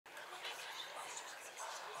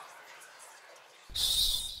I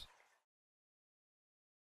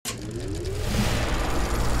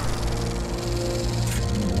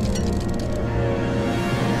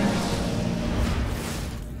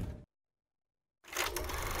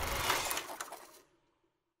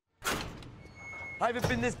haven't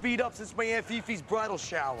been this beat up since my Aunt Fifi's bridal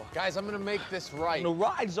shower. Guys, I'm gonna make this right. The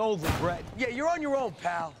ride's over, Brett. Yeah, you're on your own,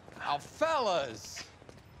 pal. Now, fellas.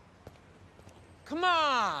 Come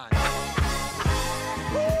on!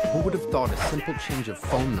 Who would have thought a simple change of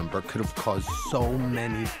phone number could have caused so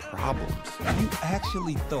many problems? You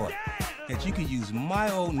actually thought that you could use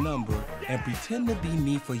my old number and pretend to be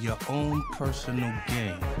me for your own personal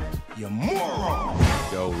gain. You moron!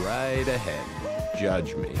 Go right ahead.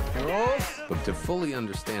 Judge me. Girls? But to fully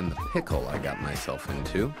understand the pickle I got myself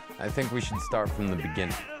into, I think we should start from the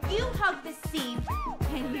beginning. You hug the seam,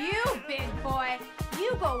 and you, big boy,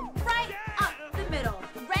 you go right up the middle.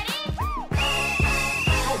 Ready?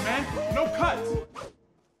 Oh, man, no cuts.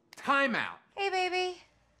 Timeout. Hey, baby.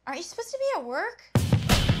 Aren't you supposed to be at work?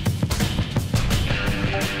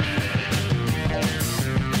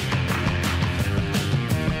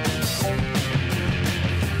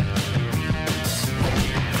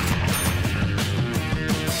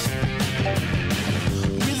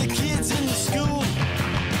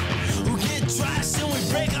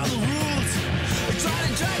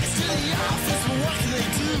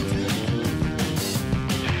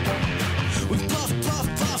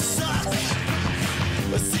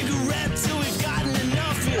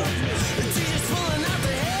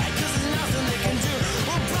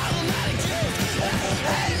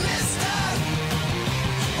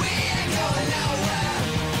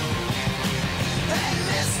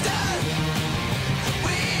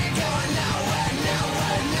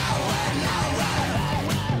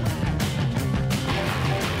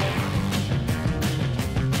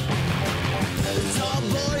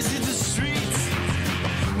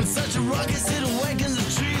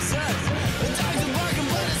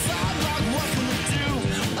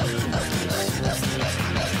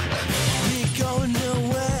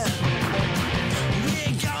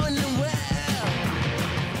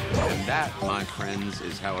 My friends,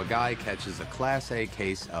 is how a guy catches a Class A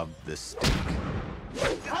case of the stink.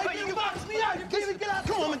 Hey, you box me out! You can't even get out!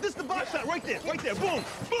 Come on, man, this is the box shot right there, boom!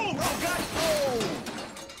 Boom! Oh, God!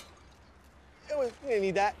 Oh! We didn't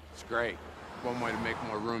need that. It's great. One way to make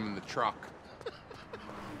more room in the truck.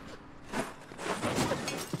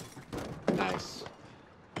 Nice.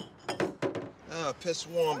 Piss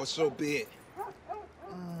warm, but so be it.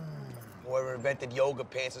 Whoever invented yoga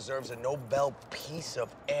pants deserves a Nobel piece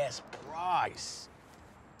of ass prize.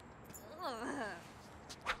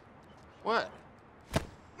 What?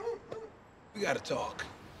 We gotta talk.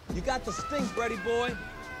 You got the stink, Brady boy,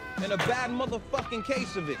 and a bad motherfucking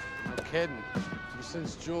case of it. No kidding.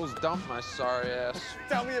 Since Jules dumped my sorry ass.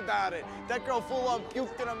 Tell me about it. That girl full on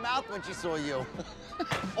puked in her mouth when she saw you.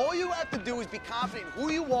 All you have to do is be confident in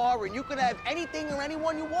who you are, and you can have anything or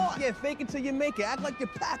anyone you want. Yeah, fake it till you make it. Act like you're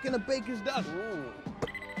packing a baker's dozen. Ooh.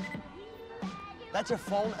 That's your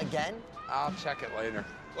phone again? I'll check it later.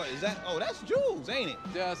 What is that? Oh, that's Jules, ain't it?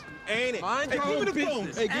 Just ain't it? mind Hey, your give own me the phone.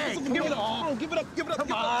 business. Hey, give it up. Oh, give it up. Give it up. Come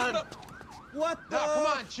give it up, on. give it up. What the? No, come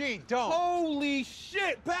on, G, don't. Holy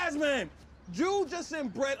shit, Pazman. Jules just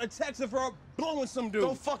sent Brett a text of her blowing some dude.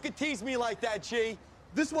 Don't fucking tease me like that, G.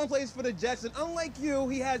 This one plays for the Jets, and unlike you,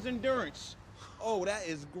 he has endurance. Oh, that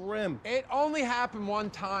is grim. It only happened one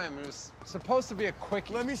time. It was supposed to be a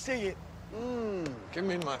quickie. Let me see it. Give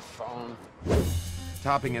me my phone.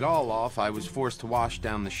 Topping it all off, I was forced to wash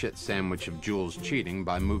down the shit sandwich of Jules cheating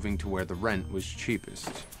by moving to where the rent was cheapest.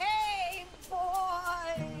 Hey, boy.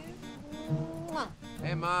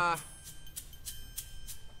 Hey, Ma.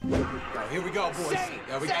 Here we go, boys.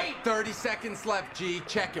 Yeah, we got 30 seconds left, G.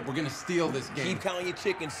 Check it. We're gonna steal this game. Keep counting your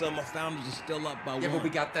chickens, son. My founders are still up by Yeah, one. but we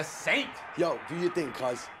got the Saint. Yo, do your thing,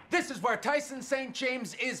 cuz. This is where Tyson St.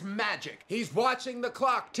 James is magic. He's watching the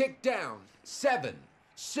clock tick down. 7,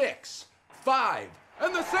 6, 5,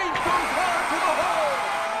 and the Saint goes hard to the hole!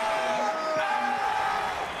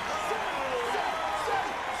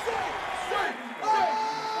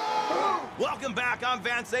 Welcome back, I'm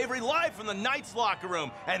Vance Avery, live from the Knights locker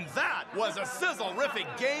room. And that was a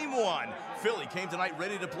sizzle-rific game one. Philly came tonight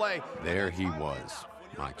ready to play. There he was,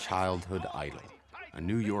 my childhood idol, a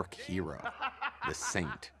New York hero, the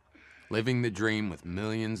Saint. Living the dream with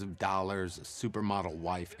millions of dollars, a supermodel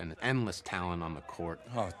wife, and endless talent on the court.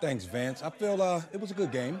 Oh, thanks, Vance. I feel it was a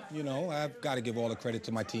good game. You know, I've got to give all the credit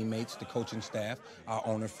to my teammates, the coaching staff, our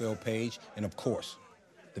owner, Phil Page, and of course,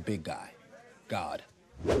 the big guy, God.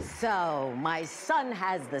 So, my son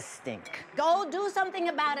has the stink. Go do something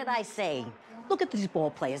about it, I say. Look at these ball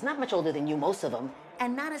players, not much older than you, most of them,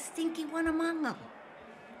 and not a stinky one among them.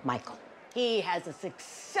 Michael, he has a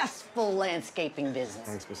successful landscaping business.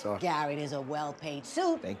 Thanks, Miss Gary, there's a well-paid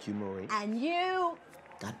suit. Thank you, Marie. And you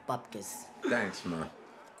got bupkis. Thanks, Ma.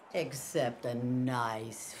 Except a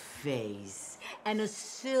nice face and a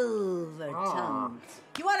silver tongue.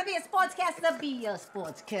 You want to be a sportscaster? Be a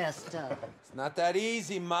sportscaster. It's not that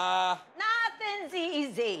easy, Ma. Nothing's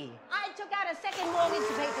easy. I took out a second mortgage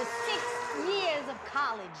to pay for 6 years of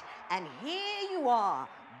college, and here you are,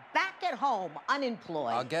 back at home,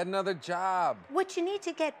 unemployed. I'll get another job. What you need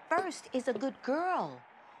to get first is a good girl,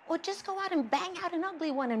 or just go out and bang out an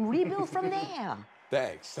ugly one and rebuild from there.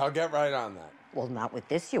 Thanks. I'll get right on that. Well, not with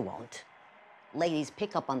this, you won't. Ladies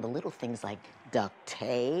pick up on the little things like duct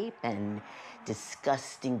tape and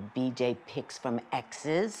disgusting BJ pics from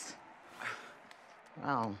exes.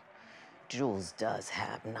 Well, Jules does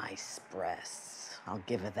have nice breasts. I'll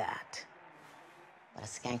give her that. But a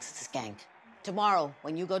skank's a skank. Tomorrow,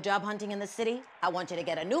 when you go job hunting in the city, I want you to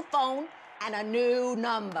get a new phone and a new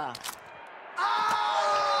number.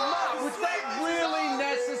 Was that really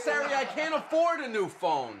necessary? I can't afford a new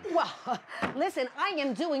phone. Well, listen, I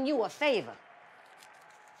am doing you a favor.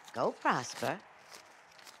 Go prosper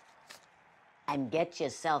and get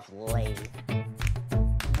yourself laid.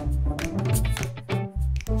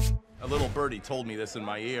 A little birdie told me this in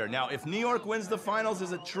my ear. Now, if New York wins the finals,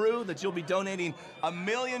 is it true that you'll be donating 1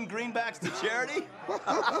 million greenbacks to charity?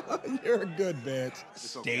 You're a good bitch.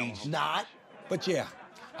 Stage not. But yeah,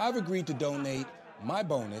 I've agreed to donate my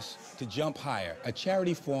bonus to Jump Higher, a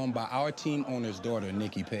charity formed by our team owner's daughter,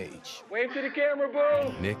 Nikki Page. Wave to the camera,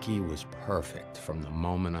 bro. Nikki was perfect from the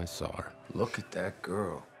moment I saw her. Look at that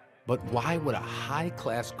girl. But why would a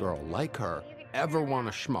high-class girl like her ever want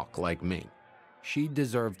a schmuck like me? She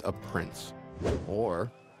deserved a prince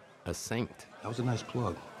or a saint. That was a nice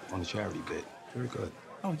plug on the charity bit. Very good.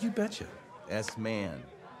 Oh, you betcha. Yes, man.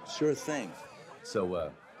 Sure thing.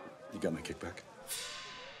 So, you got my kickback?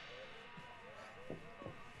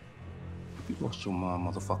 You lost your mind,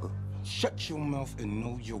 motherfucker. Shut your mouth and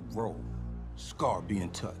know your role. Scar, be in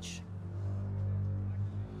touch.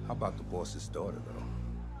 How about the boss's daughter, though?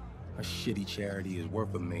 A shitty charity is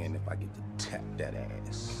worth a man if I get to tap that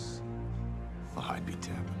ass. Oh, I'd be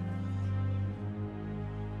tapping.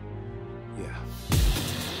 Yeah.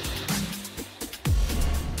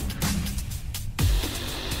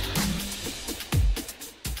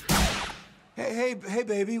 Hey,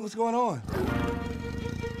 baby, what's going on?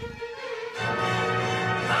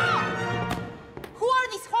 Who are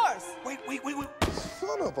these whores? Wait.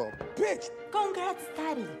 Son of a bitch. Congrats,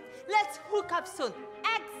 Daddy. Let's hook up soon.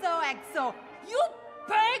 XOXO. You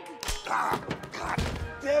pig! Ah, God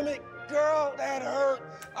damn it, girl, that hurt.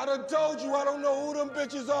 I done told you I don't know who them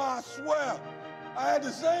bitches are, I swear. I had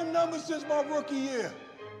the same number since my rookie year.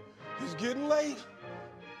 It's getting late.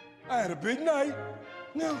 I had a big night.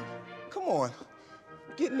 Now, come on.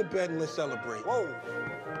 Get in the bed and let's celebrate. Whoa.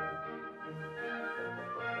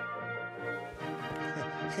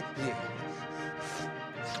 Yeah.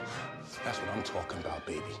 That's what I'm talking about,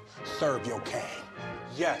 baby. Serve your king.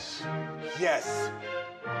 Yes.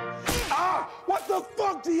 Ah! What the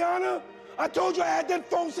fuck, Deanna? I told you I had that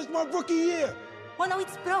phone since my rookie year. Oh no,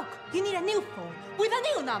 it's broke. You need a new phone with a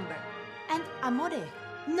new number. And amore,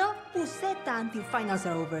 no puseta until finals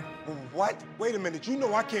are over. What? Wait a minute. You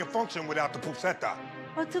know I can't function without the puseta.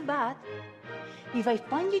 Oh, too bad. If I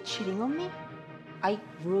find you cheating on me, I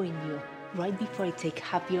ruin you right before I take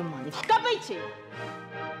half your money. Capiche?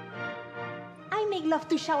 I make love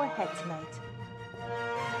to shower head tonight.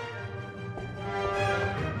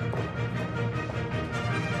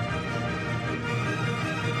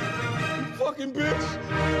 You fucking bitch.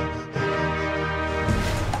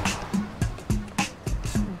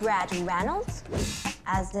 Brad Reynolds,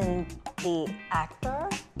 as in the actor?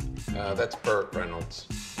 That's Burt Reynolds.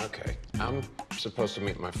 Okay, I'm supposed to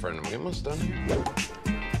meet my friend. Are we almost done here?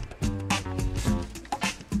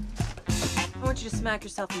 I want you to smack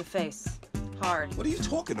yourself in the face. Hard. What are you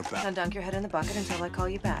talking about? Now dunk your head in the bucket until I call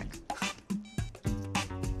you back.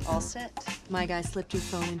 All set. My guy slipped your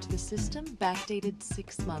phone into the system, backdated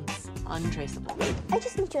 6 months, untraceable. I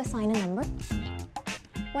just need you to assign a number.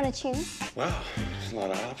 Want to choose? Wow, there's a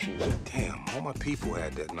lot of options. Damn, all my people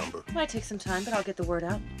had that number. Might take some time, but I'll get the word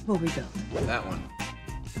out. We'll rebuild. That one.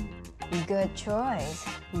 Good choice,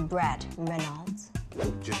 Brad Reynolds.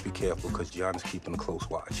 Just be careful, because Gianna's keeping a close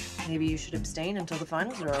watch. Maybe you should abstain until the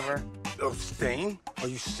finals are over. Abstain? Are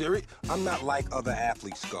you serious? I'm not like other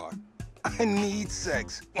athletes, Scar. I need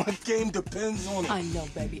sex. My game depends on it. I know,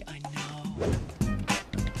 baby, I know.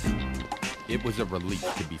 It was a relief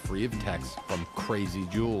to be free of texts from Crazy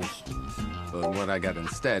Jules. But what I got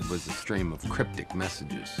instead was a stream of cryptic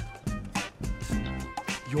messages.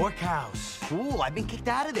 York House. Cool, I've been kicked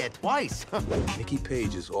out of there twice. Nikki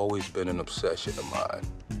Page has always been an obsession of mine.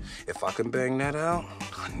 If I can bang that out,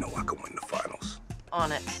 I know I can win the finals.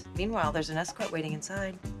 On it. Meanwhile, there's an escort waiting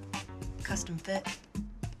inside. Custom fit.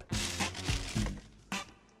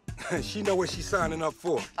 She know what she's signing up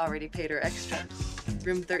for. Already paid her extra.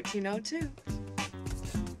 Room 1302.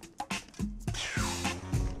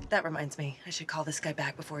 That reminds me, I should call this guy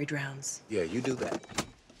back before he drowns. Yeah, you do that.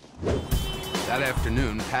 That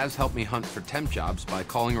afternoon, Paz helped me hunt for temp jobs by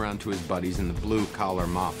calling around to his buddies in the blue-collar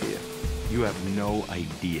mafia. You have no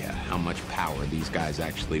idea how much power these guys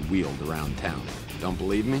actually wield around town. Don't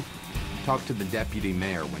believe me? Talk to the deputy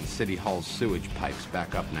mayor when City Hall's sewage pipes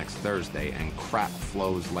back up next Thursday and crap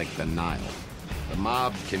flows like the Nile. The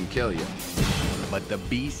mob can kill you, but the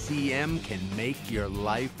BCM can make your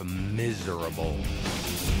life miserable.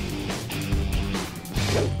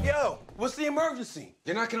 Yo, what's the emergency?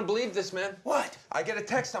 You're not gonna believe this, man. What? I get a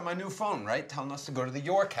text on my new phone, right, telling us to go to the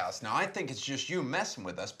York House. Now, I think it's just you messing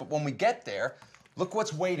with us, but when we get there, look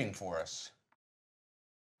what's waiting for us.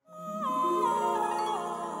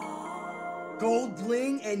 Gold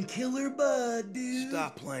bling and killer bud, dude.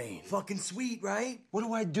 Stop playing. Fucking sweet, right? What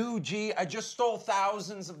do I do, G? I just stole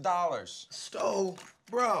thousands of dollars. Stole?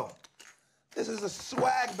 Bro, this is a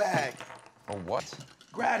swag bag. A what?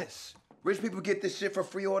 Gratis. Rich people get this shit for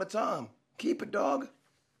free all the time. Keep it, dog.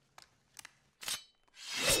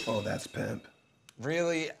 Oh, that's pimp.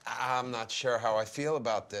 Really? I'm not sure how I feel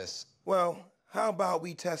about this. Well, how about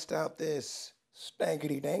we test out this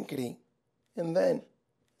spankety-dankety and then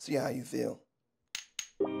see how you feel.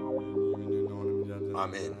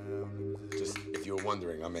 I'm in. Just, if you were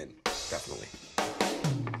wondering, I'm in. Definitely.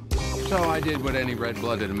 So I did what any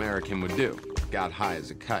red-blooded American would do. Got high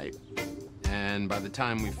as a kite. And by the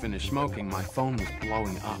time we finished smoking, my phone was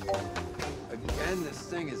blowing up. Again, this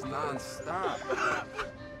thing is non-stop.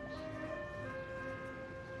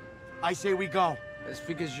 I say we go. It's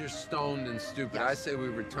because you're stoned and stupid. I say we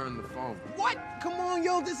return the phone. What? Come on,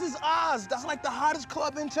 yo, this is Oz. That's like the hottest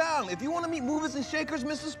club in town. If you want to meet movers and shakers,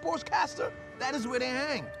 Mr. Sportscaster, that is where they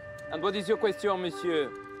hang. And what is your question,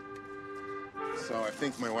 monsieur? So I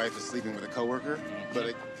think my wife is sleeping with a coworker, but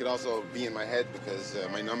it could also be in my head because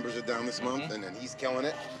my numbers are down this month, and he's killing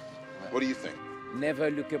it. What do you think?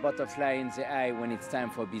 Never look a butterfly in the eye when it's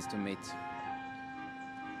time for bees to meet.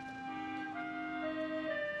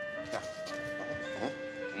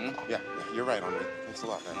 Yeah, you're right, Henri. Thanks a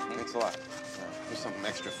lot, man. Thanks a lot. Here's something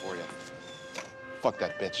extra for you. Fuck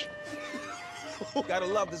that bitch. Gotta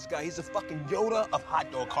love this guy. He's a fucking Yoda of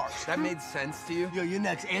hot dog carts. That made sense to you? Yo, you're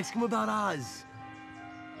next. Ask him about Oz.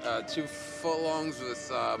 2 footlongs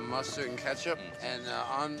with mustard and ketchup. And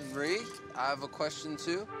Henri, I have a question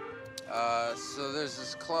too. So there's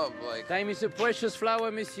this club, like... Time is a precious flower,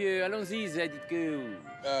 monsieur. Allons-y, let it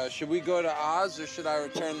go. Should we go to Oz or should I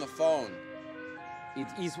return the phone? It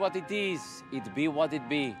is what it is. It be what it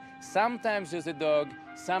be. Sometimes you're the dog,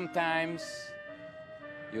 sometimes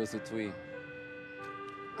you're the tree.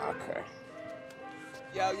 Okay.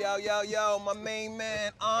 Yo, my main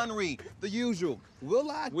man, Henri, the usual. Will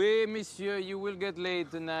I? Oui, monsieur, you will get laid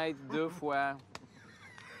tonight, 2 fois.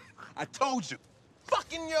 I told you.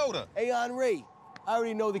 Fucking Yoda. Hey, Henri, I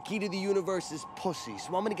already know the key to the universe is pussy,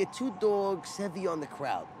 so I'm gonna get 2 dogs heavy on the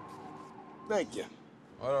crowd. Thank you.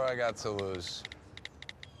 What do I got to lose?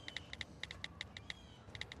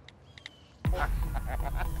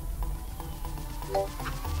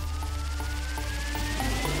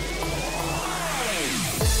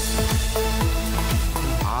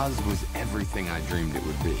 Oz was everything I dreamed it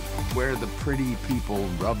would be. Where the pretty people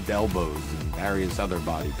rubbed elbows and various other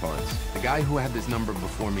body parts. The guy who had this number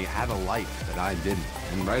before me had a life that I didn't.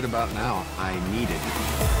 And right about now, I need it.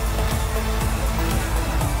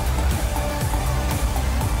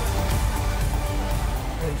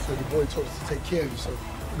 Hey, so your boy told us to take care of you, so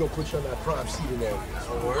we're gonna put you on that prime seating area.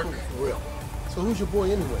 That'll work? For real. So who's your boy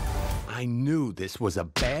anyway? I knew this was a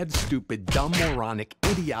bad, stupid, dumb, moronic,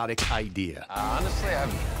 idiotic idea. Honestly, I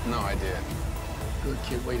have no idea. Good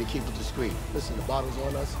kid, way to keep it discreet. Listen, the bottle's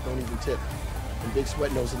on us, don't even tip. And Big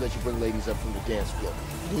Sweat knows to let you bring ladies up from the dance floor.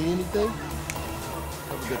 Need anything?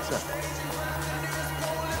 Have a good time.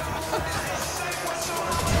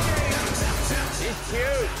 She's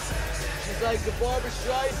cute. She's like the Barbara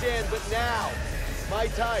Streisand, but now. My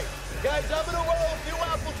type. Guys, I'm gonna roll a few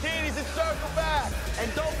appletini and circle back. And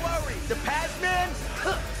don't worry, the Paz man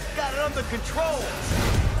got it under control.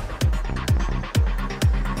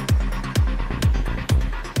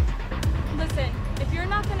 Listen, if you're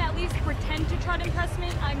not gonna at least pretend to try to impress me,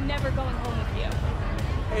 I'm never going home with you.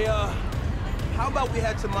 how about we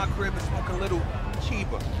head to my crib and smoke a little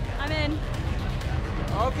cheaper? I'm in.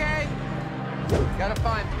 Okay. Gotta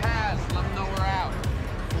find Paz, let them know we're out.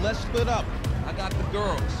 Let's split up. I got the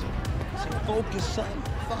girls. So focus, son.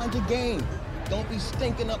 Find your game. Don't be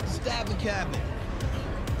stinking up the stabbing cabinet.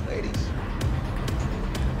 Ladies.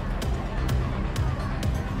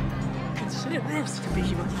 Consider this to be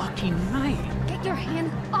your fucking night. Get your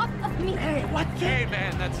hand off of me. Hey, what the? Hey,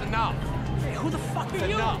 man, that's enough. Hey, who the fuck are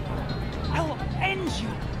you? Enough. I will end you.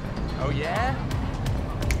 Oh, yeah?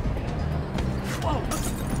 Whoa.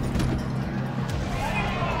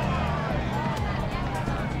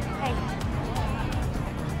 Hey.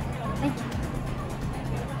 Thank you.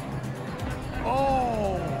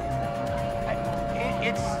 Oh.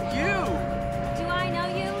 It's you. Do I know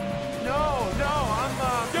you? No, I'm,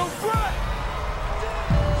 Yo, Brett!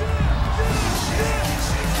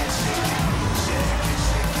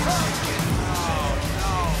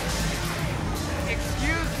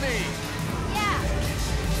 Excuse me. Yeah.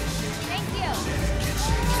 Thank you.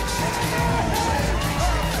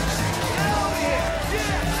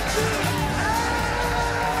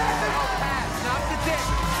 Oh, Pat, not the dick.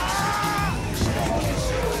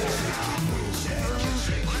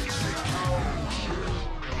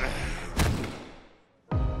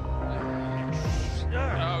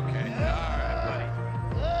 Okay, all right, buddy.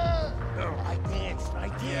 I danced.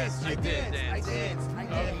 Yes, you did dance. I danced.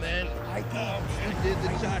 Oh, man. I danced. You did the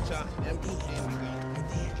cha-cha. There we go. I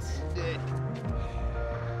danced. You did.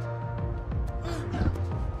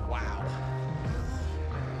 Wow.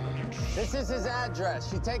 This is his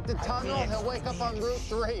address. You take the tunnel, he'll wake up on Route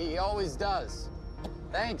 3. He always does.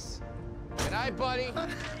 Thanks. Good night, buddy.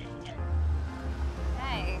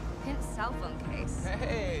 Hey, his cell phone case.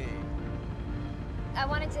 Hey. I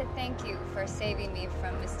wanted to thank you for saving me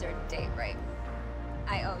from Mr. Date Rape.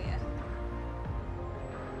 I owe you.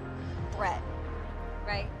 Brett,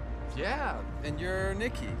 right? Yeah, and you're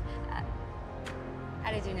Nikki.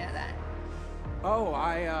 How did you know that? Oh,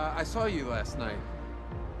 I saw you last night.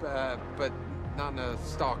 But not in a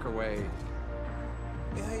stalker way.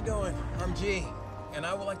 Hey, how you doing? I'm G, and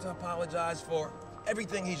I would like to apologize for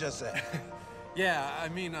everything he just said. Yeah, I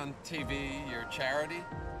mean on TV, your charity.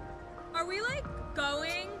 Are we, like,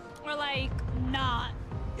 going? Or, like, not?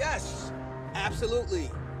 Yes, absolutely.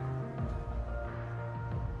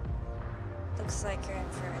 Looks like you're in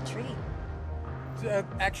for a treat.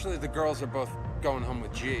 Actually, the girls are both going home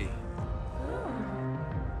with G.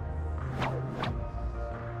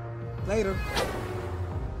 Later.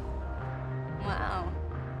 Wow.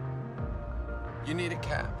 You need a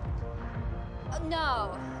cab.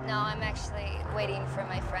 No, I'm actually waiting for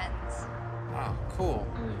my friends. Oh, cool.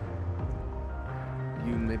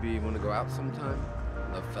 You maybe want to go out sometime?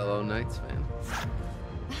 I'm a fellow Knights fan.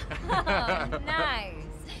 Oh, nice.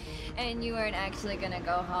 And you weren't actually gonna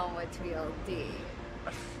go home with Tweedledee.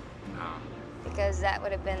 No. Because that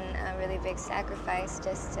would have been a really big sacrifice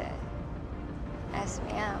just to ask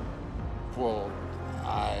me out. Well,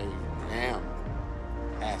 I am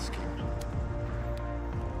asking.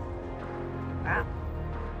 Wow.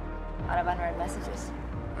 A lot of unread messages.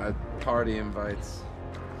 Party invites.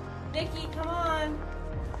 Nikki, come on.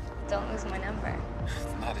 Don't lose my number.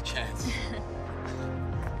 Not a chance.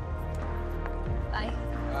 Bye.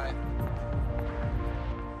 Bye.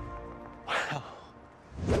 Wow.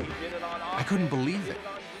 I couldn't believe it.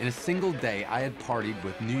 In a single day, I had partied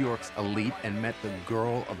with New York's elite and met the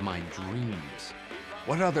girl of my dreams.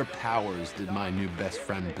 What other powers did my new best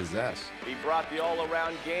friend possess? He brought the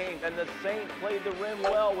all-around game, and the Saints played the rim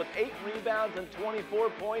well with 8 rebounds and 24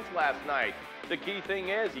 points last night. The key thing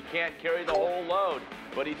is he can't carry the whole load,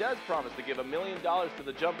 but he does promise to give $1 million to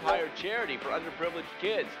the Jump Higher charity for underprivileged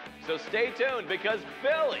kids. So stay tuned, because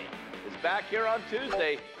Billy is back here on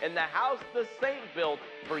Tuesday in the house the Saint built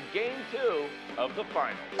for Game 2 of the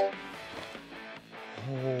Finals.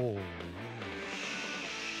 Holy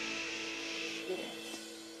shit.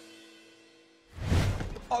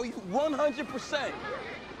 Oh, you 100%.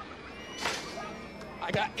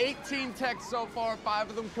 I got 18 texts so far, 5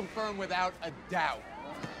 of them confirmed without a doubt.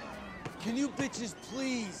 Can you bitches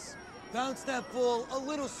please bounce that ball a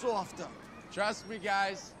little softer? Trust me,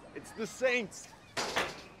 guys, it's the Saints.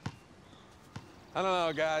 I don't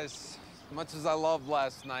know, guys. As much as I loved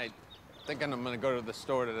last night, thinking I'm gonna go to the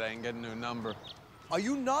store today and get a new number. Are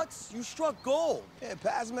you nuts? You struck gold. Yeah,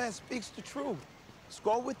 Pazman speaks the truth.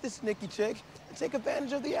 Score with this Nikki chick and take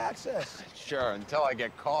advantage of the access. Sure, until I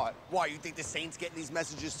get caught. Why, you think the Saints getting these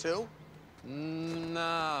messages too?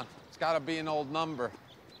 Nah, it's gotta be an old number.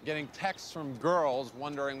 Getting texts from girls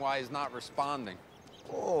wondering why he's not responding.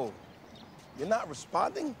 Oh, you're not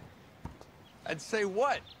responding? I'd say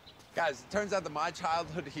what? Guys, it turns out that my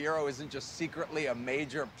childhood hero isn't just secretly a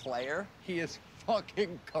major player. He is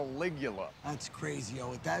fucking Caligula. That's crazy,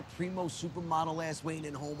 yo. With that primo supermodel ass waiting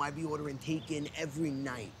at home, I'd be ordering takein every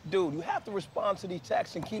night. Dude, you have to respond to these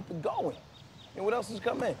texts and keep it going. And what else has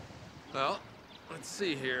come in? Well, let's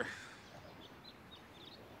see here.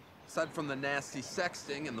 Aside from the nasty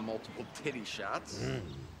sexting and the multiple titty shots,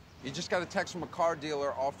 he just got a text from a car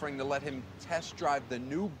dealer offering to let him test drive the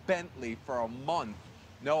new Bentley for a month.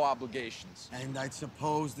 No obligations. And I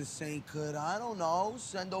suppose the Saint could, I don't know,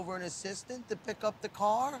 send over an assistant to pick up the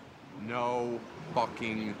car? No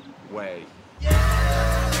fucking way.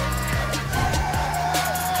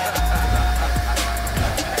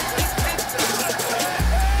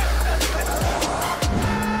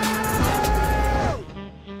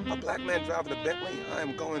 A black man driving a Bentley, I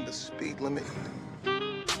am going the speed limit.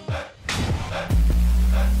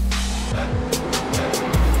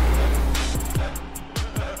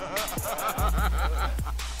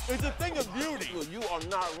 It's a thing of beauty. You are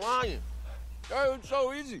not lying. Oh, it's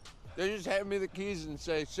so easy. They just hand me the keys and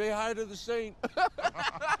say hi to the Saint.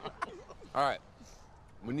 All right,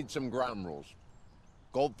 we need some ground rules.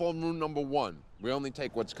 Gold phone rule number 1, we only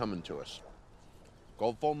take what's coming to us.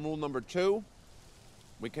 Gold phone rule number 2,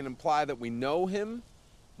 we can imply that we know him,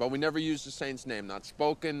 but we never use the Saint's name. Not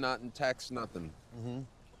spoken, not in text, nothing. And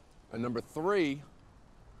number 3,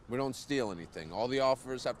 we don't steal anything. All the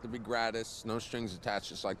offers have to be gratis, no strings attached,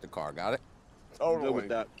 just like the car. Got it? Totally. Good with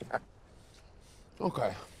that.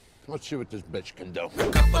 Okay, let's see what this bitch can do. A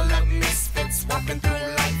couple of misfits walking through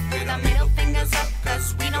life with our middle fingers up,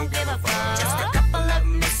 cause we don't give a fuck. Just a couple of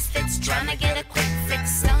misfits trying to get a quick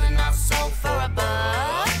fix, selling our soul for a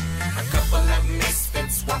buck. A couple of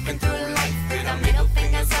misfits walking through life with our middle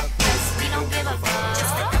fingers up, cause we don't give a fuck.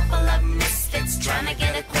 Just a couple of misfits trying to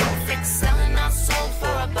get a quick fix, selling our soul for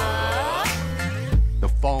a buck. The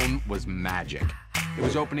phone was magic. It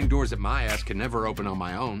was opening doors that my ass could never open on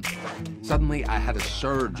my own. Suddenly, I had a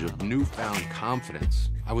surge of newfound confidence.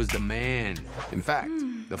 I was the man. In fact,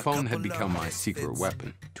 the phone had become my secret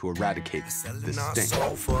weapon to eradicate the stink. 3, 2,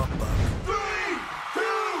 1,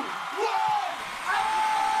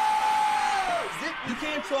 You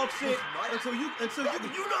can't talk shit until you know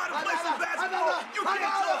how to play some basketball. You can't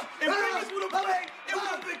talk. If Remus would have played, it would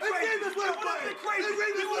have been crazy. It would have been crazy.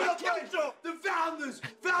 If would have killed the Founders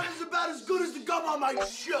about as good as the gum on my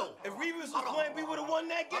show. If Remus was playing, we would have won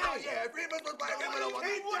that game. Oh yeah, if Remus was playing, we would have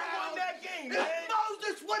won that game. Man. If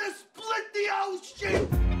Moses would have split the ocean.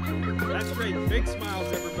 That's great. Big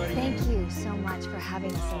smiles, everybody. Thank you so much for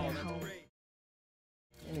having us in your home.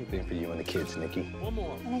 Anything for you and the kids, Nikki. One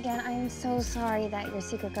more. And again, I am so sorry that your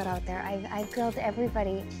secret got out there. I've grilled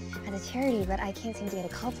everybody at the charity, but I can't seem to get a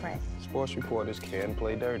culprit. Sports reporters can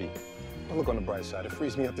play dirty. But look on the bright side. It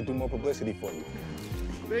frees me up to do more publicity for you.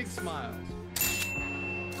 Big smiles.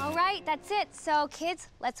 All right, that's it. So, kids,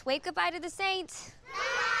 let's wave goodbye to the Saint.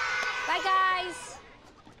 Bye, guys.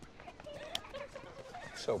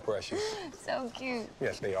 So precious. So cute.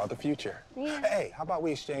 Yes, they are the future. Yeah. Hey, how about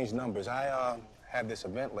we exchange numbers? I have this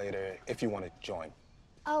event later if you want to join.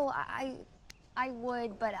 Oh, I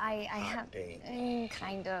would, but I have...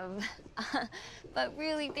 kind of. But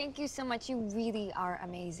really, thank you so much. You really are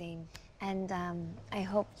amazing. And I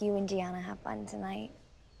hope you and Gianna have fun tonight.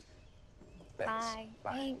 Thanks. Bye.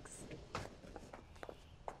 Bye. Thanks.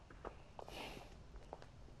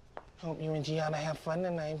 Hope you and Gianna have fun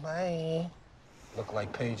tonight. Bye. Look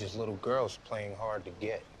like Paige's little girl's playing hard to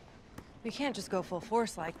get. We can't just go full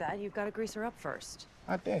force like that. You've got to grease her up first.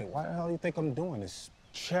 I did. Why the hell do you think I'm doing this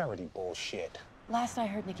charity bullshit? Last I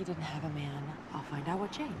heard, Nikki didn't have a man. I'll find out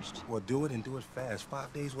what changed. Well, do it and do it fast.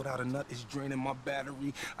 5 days without a nut is draining my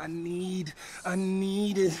battery. I need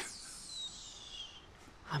it.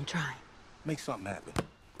 I'm trying. Make something happen.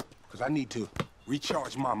 Because I need to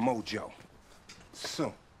recharge my mojo.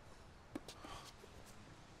 Soon.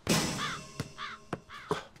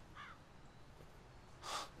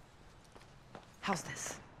 How's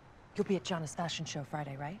this? You'll be at Gianna's fashion show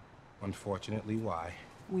Friday, right? Unfortunately, why?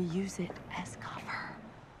 We use it as cover.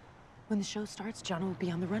 When the show starts, Gianna will be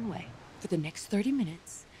on the runway. For the next 30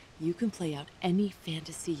 minutes, you can play out any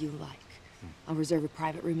fantasy you like. I'll reserve a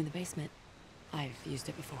private room in the basement. I've used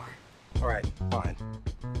it before. All right, fine.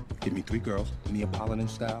 Give me 3 girls, Neapolitan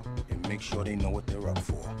style, and make sure they know what they're up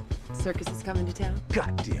for. Circus is coming to town?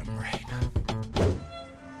 Goddamn right.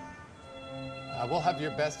 We'll have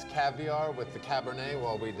your best caviar with the Cabernet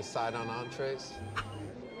while we decide on entrees.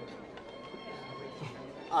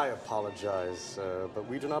 I apologize, but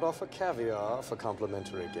we do not offer caviar for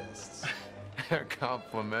complimentary guests.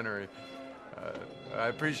 Complimentary. I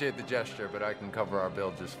appreciate the gesture, but I can cover our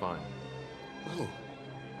bill just fine. Oh,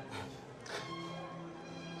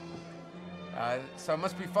 So it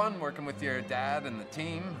must be fun working with your dad and the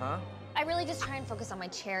team, huh? I really just try and focus on my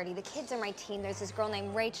charity. The kids are my team. There's this girl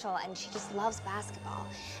named Rachel, and she just loves basketball.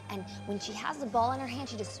 And when she has the ball in her hand,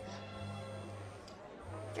 she just...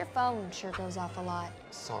 Your phone sure goes off a lot.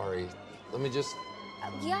 Sorry. Let me just...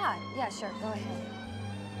 Yeah, sure, go ahead.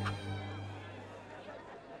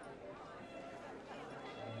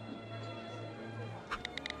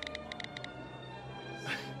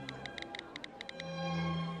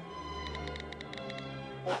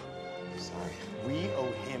 Sorry. We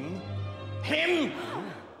owe him.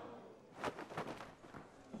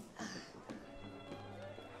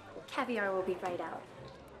 Caviar will be right out.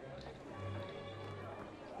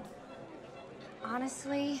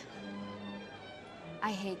 Honestly,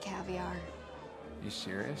 I hate caviar. You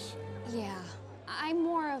serious? Yeah, I'm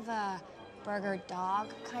more of a burger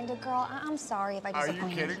dog kind of girl. I'm sorry if I Are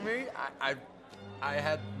disappointed you kidding me? I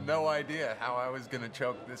had no idea how I was gonna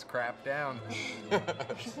choke this crap down.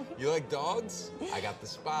 You like dogs? I got the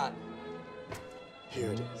spot.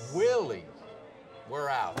 Here it is. Willie, we're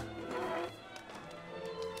out.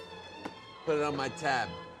 Put it on my tab.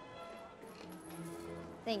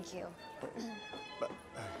 Thank you.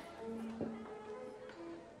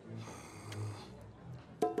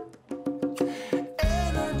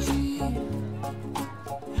 Energy,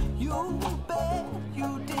 you bet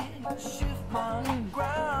you did shift my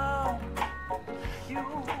ground. You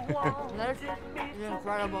wanted me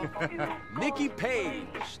incredible. Nikki Page,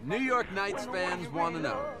 New York Knights fans want to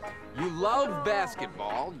know. You love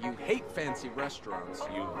basketball, you hate fancy restaurants,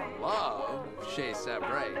 you love Chez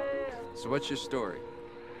Sabre. So what's your story?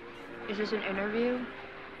 Is this an interview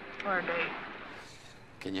or a date?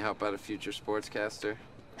 Can you help out a future sportscaster?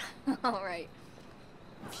 All right.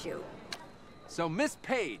 Shoot. So, Miss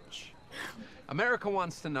Page, America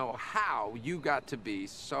wants to know how you got to be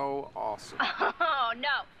so awesome. Oh,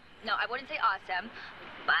 no, I wouldn't say awesome,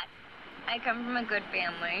 but I come from a good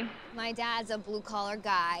family. My dad's a blue-collar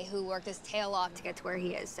guy who worked his tail off to get to where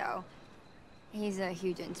he is, so he's a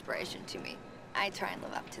huge inspiration to me. I try and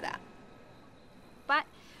live up to that. But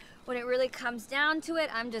when it really comes down to it,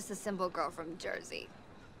 I'm just a simple girl from Jersey.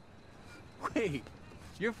 Wait,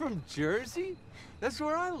 you're from Jersey? That's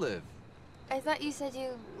where I live. I thought you said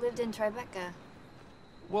you lived in Tribeca.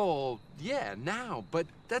 Well, yeah, now, but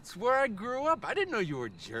that's where I grew up. I didn't know you were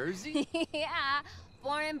Jersey. Yeah,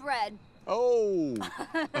 born and bred. Oh.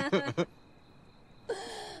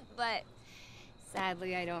 But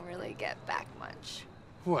sadly, I don't really get back much.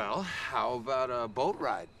 Well, how about a boat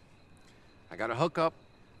ride? I got a hookup.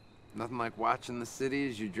 Nothing like watching the city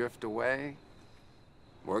as you drift away.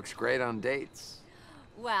 Works great on dates.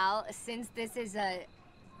 Well, since this is a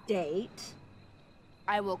date,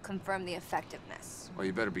 I will confirm the effectiveness. Well,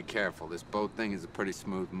 you better be careful. This boat thing is a pretty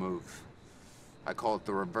smooth move. I call it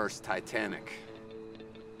the reverse Titanic.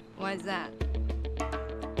 Why is that?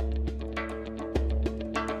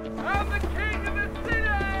 I'm the king of the city!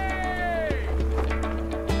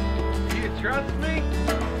 Do you trust me?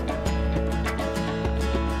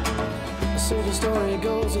 So the story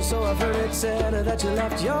goes, or so I've heard it said, that you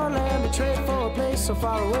left your land, betrayed for a place so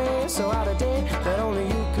far away, so out of date, that only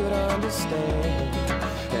you could understand.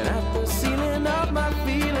 And at the ceiling of my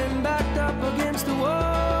feeling, backed up against the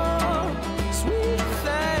wall, sweet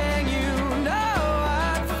thing, you know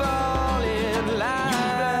I'd fall in line. You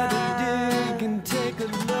better dig and take a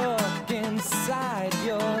look inside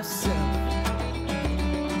yourself.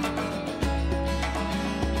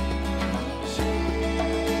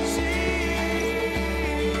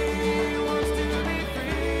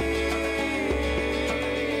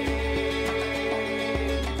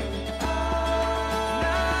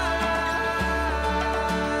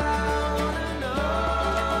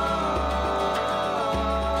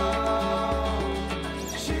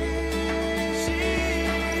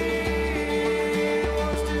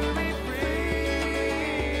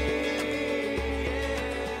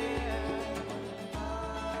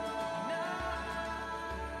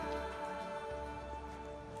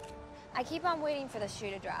 I keep on waiting for the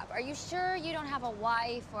shoe to drop. Are you sure you don't have a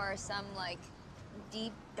wife or some, like,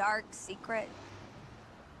 deep, dark secret?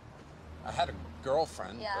 I had a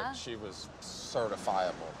girlfriend, Yeah? but she was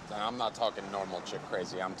certifiable. And I'm not talking normal chick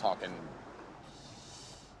crazy, I'm talking...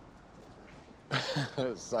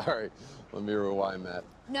 Sorry, let me rewind that.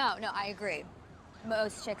 No, I agree.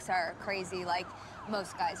 Most chicks are crazy, like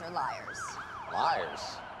most guys are liars.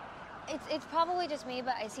 Liars? It's probably just me,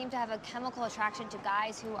 but I seem to have a chemical attraction to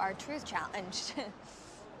guys who are truth challenged.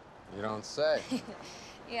 You don't say.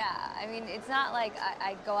 Yeah, I mean, it's not like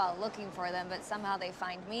I go out looking for them, but somehow they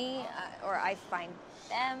find me, or I find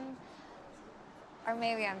them. Or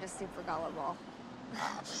maybe I'm just super gullible.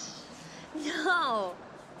 No,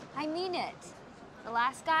 I mean it. The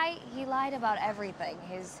last guy, he lied about everything.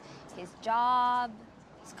 His job,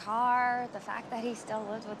 his car, the fact that he still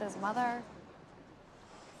lives with his mother.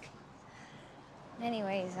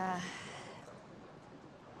 Anyways,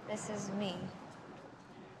 this is me.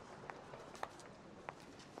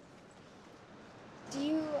 Do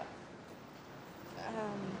you,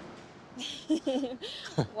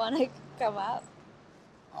 want to come up?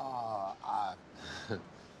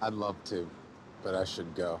 I'd love to, but I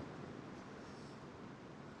should go.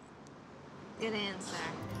 Good answer.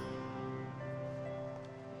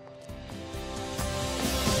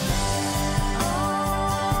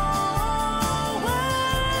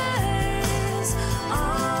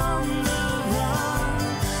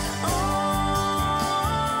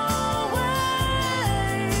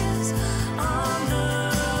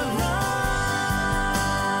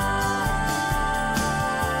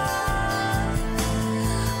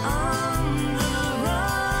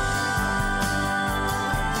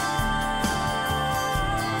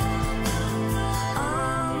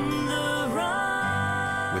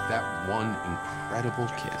 Incredible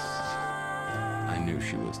kiss. I knew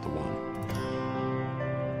she was the one.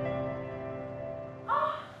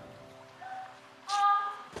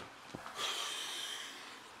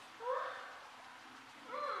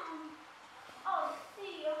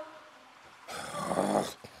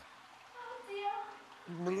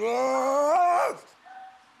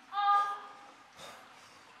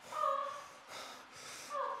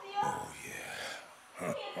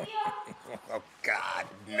 Oh, God,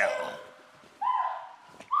 no.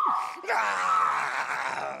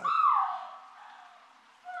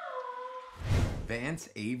 Vance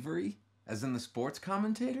Avery? As in the sports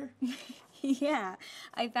commentator? Yeah,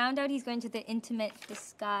 I found out he's going to the Intimate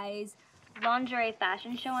Disguise lingerie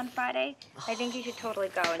fashion show on Friday. I think you should totally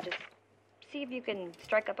go and just see if you can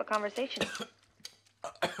strike up a conversation.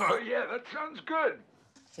 Oh, yeah, that sounds good.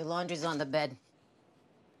 Your laundry's on the bed.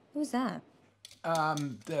 Who's that?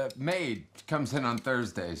 The maid comes in on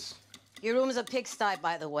Thursdays. Your room's a pigsty,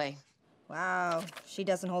 by the way. Wow, she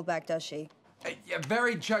doesn't hold back, does she? Yeah,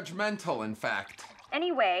 very judgmental, in fact.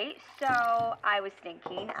 Anyway, so I was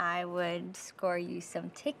thinking I would score you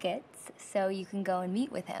some tickets so you can go and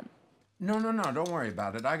meet with him. No, don't worry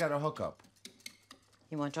about it. I got a hookup.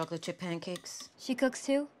 You want chocolate chip pancakes? She cooks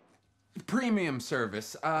too? Premium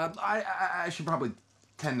service. I should probably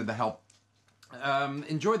tend to the help.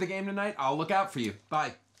 Enjoy the game tonight. I'll look out for you.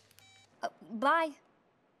 Bye. Bye.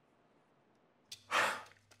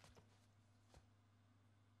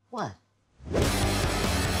 What?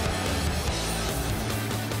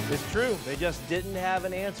 It's true. They just didn't have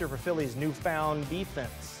an answer for Philly's newfound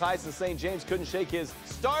defense. Tyson St. James couldn't shake his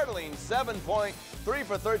startling 7-point, 3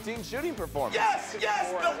 for 13 shooting performance. Yes, the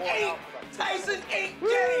 8. Tyson 8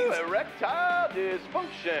 games. Erectile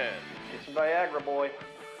dysfunction. It's Viagra, boy.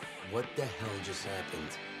 What the hell just happened?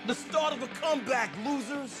 The start of a comeback,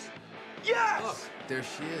 losers. Yes. Look, there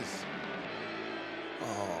she is.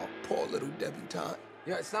 Oh, poor little debutante.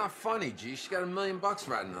 Yeah, it's not funny, G. She got $1 million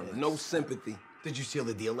riding on this. No sympathy. Did you seal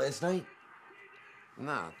the deal last night?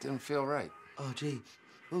 Nah, it didn't feel right. Oh, gee.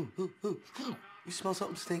 Ooh. You smell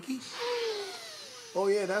something stinky? Oh,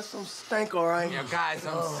 yeah, that's some stank, all right. Yeah, guys,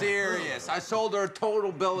 I'm serious. I sold her a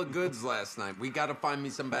total bill of goods last night. We gotta find me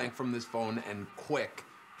some bang from this phone, and quick.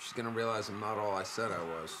 She's gonna realize I'm not all I said I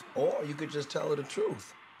was. Or you could just tell her the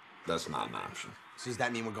truth. That's not an option. So does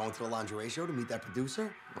that mean we're going to the lingerie show to meet that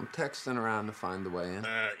producer? I'm texting around to find the way in.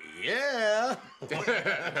 Yeah.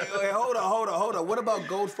 Wait, hold on. What about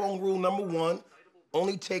gold phone rule number 1?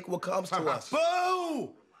 Only take what comes to us.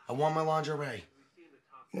 Boo! I want my lingerie.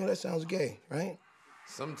 You know, that sounds gay, right?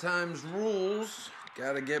 Sometimes rules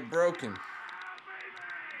gotta get broken.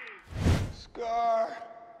 Scar,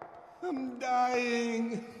 I'm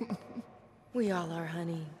dying. We all are,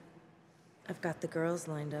 honey. I've got the girls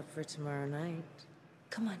lined up for tomorrow night.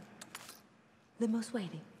 Come on. Limo's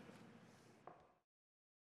waiting.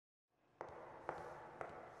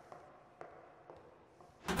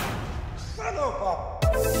 Son of a...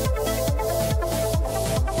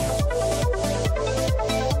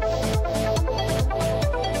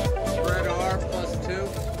 Red R +2.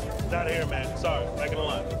 It's out of here, man. Sorry, back in the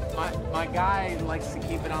line. My guy likes to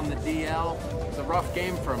keep it on the DL. It's a rough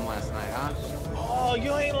game for him last night, huh? Oh,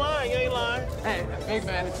 you ain't lying. Hey, big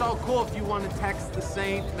man, it's all cool if you want to text the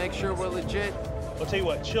Saint, make sure we're legit. I'll tell you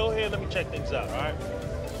what, chill here, let me check things out, all right?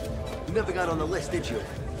 You never got on the list, did you?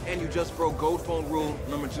 And you just broke gold phone rule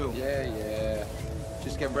number 2. Yeah.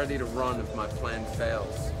 Just get ready to run if my plan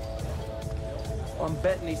fails. Well, I'm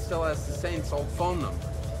betting he still has the Saint's old phone number.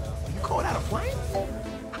 You caught out a plane?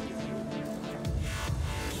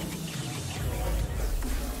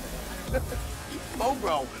 Oh,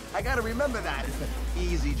 bro, I gotta remember that.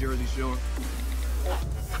 Easy, Jersey Shore.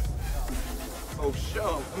 Oh,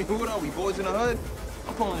 show. I mean, what are we, boys in the hood?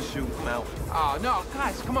 I'm pulling the shoe. I'm out. Oh, no,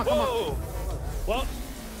 guys, come on, come on. Well,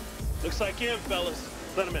 looks like him, fellas.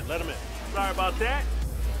 Let him in, let him in. Sorry about that.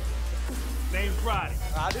 Name's Roddy.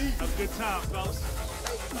 Roddy? Have a good time, fellas.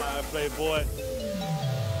 All right, playboy.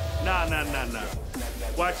 Nah.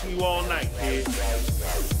 Watching you all night, kid.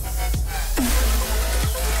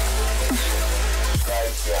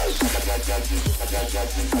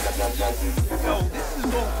 Yo, this is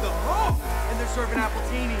off the hook. And they're serving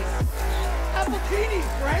appletinis. Appletinis,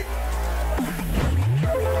 Brent?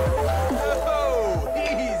 Oh,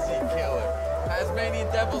 easy, killer. Tasmanian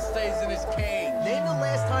devil stays in his cage. Name the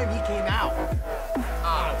last time he came out.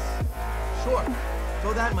 Odds. Sure.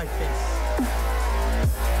 Throw that in my face.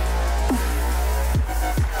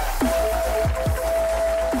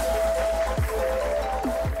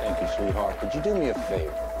 Thank you, sweetheart. Could you do me a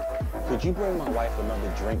favor? Could you bring my wife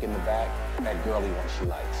another drink in the back? That girly one she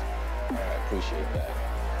likes. I appreciate that.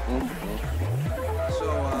 So,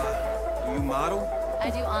 do you model? I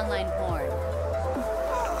do online porn.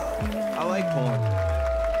 I like porn.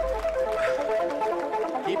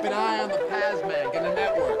 Keep an eye on the Pazman. Get a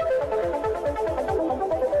network.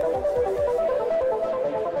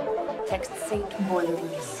 Text Saint more than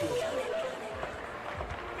you see.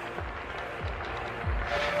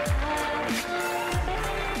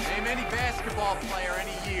 Name any basketball player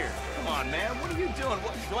any year. Come on, man. What are you doing?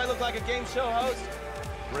 What, do I look like a game show host?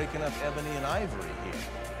 Breaking up Ebony and Ivory here.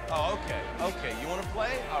 Oh, okay. Okay, you want to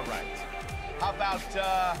play? All right. How about,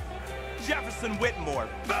 Jefferson Whitmore?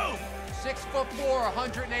 Boom! 6'4",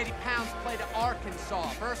 180 pounds, played at Arkansas.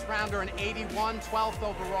 First rounder in '81, 12th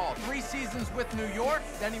overall. 3 seasons with New York,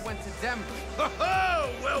 then he went to Denver. Oh,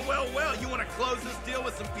 well. You want to close this deal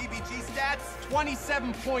with some PBG stats?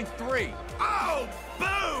 27.3. Oh,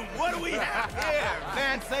 boom! What do we have here?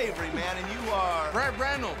 Van Savory, man, and you are... Brett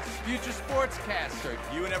Reynolds, future sportscaster.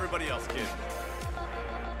 You and everybody else, kid.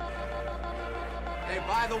 Hey,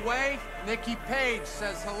 by the way, Nikki Page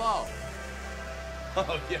says hello.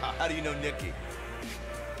 Oh, yeah. How do you know Nikki?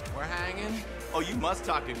 We're hanging. Oh, you must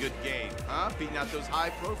talk a good game, huh? Beating out those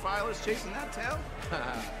high profilers, chasing that tail?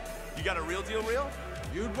 You got a real deal reel?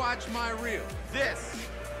 You'd watch my reel. This.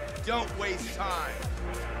 Don't waste time.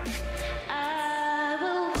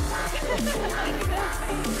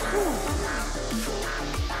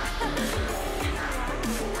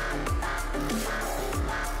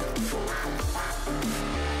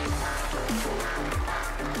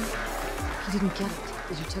 He didn't get it.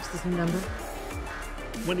 Did you text his new number?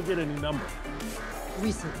 When did he get a new number?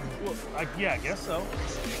 Recently. Well, yeah, I guess so.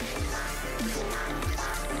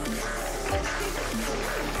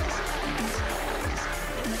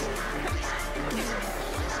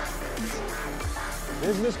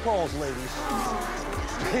 Business calls, ladies.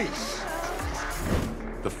 Peace.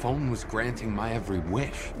 The phone was granting my every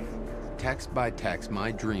wish. Text by text,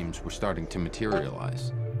 my dreams were starting to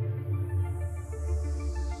materialize.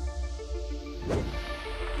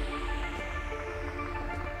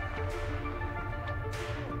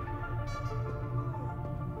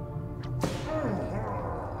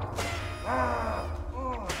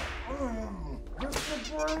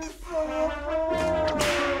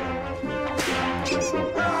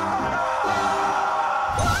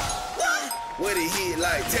 What he hit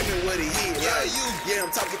like? Tell me what he hit like. Yeah,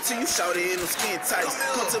 I'm talking to you, shawty in them skin tights.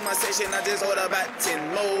 Come to my section, I just order about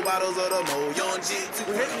 10 more bottles of the Mo Young G2.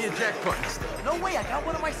 We're hitting the eject button. No way, I got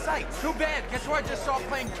one on my sights. Too bad. Guess who I just saw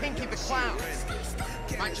playing Kinky the Clown?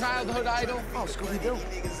 My childhood idol. Oh, Scooby-Doo.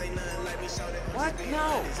 What?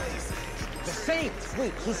 No. The Saint.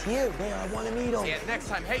 Wait, he's here, man. I want to meet him. Yeah, next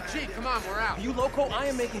time. Hey, G, come on, we're out. Are you loco? I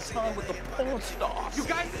am making time with the porn stars. You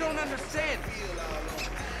guys don't understand.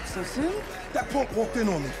 So soon? That punk walked in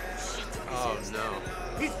on me. Oh, no.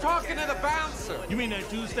 He's talking to the bouncer. You mean that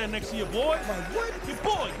dude standing next to your boy? My what? Your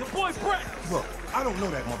boy Brett. Look, I don't know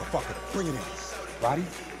that motherfucker. Bring it in. Roddy,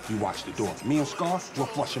 you watch the door. Me and Scarf, we'll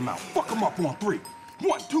flush him out. Fuck him up on 3.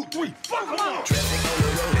 1, 2, 3. Fuck him up!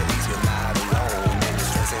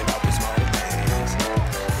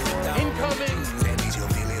 Incoming!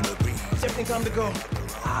 Everything time to go.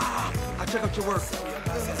 I check out your work.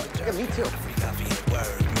 Yeah, me too.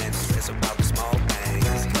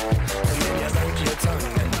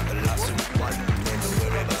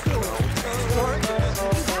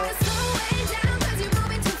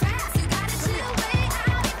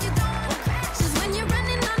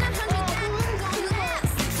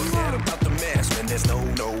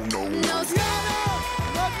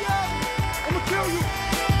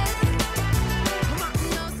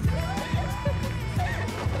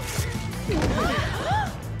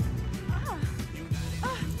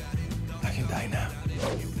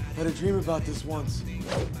 dream about this once.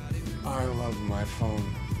 I love my phone.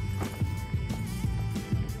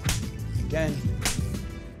 Again.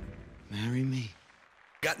 Marry me.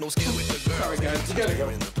 Got no skin with the girl. Sorry, guys. You gotta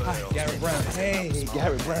go. Hi, Garrett Brown. Hey,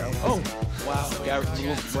 Garrett Brown. Oh, wow.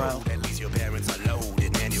 Garrett Brown. At least your parents are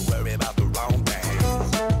loaded and you worry about the wrong things.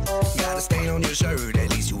 Got a stain on your shirt, at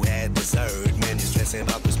least you had dessert. Man, you're stressing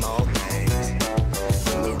about the small things.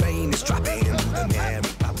 When the rain is dropping, the Mary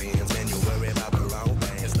Poppins, and you worry about the wrong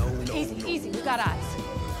things. No, Easy, we got eyes.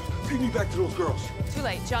 Take me back to those girls. Too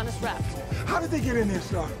late, John is wrapped. How did they get in there,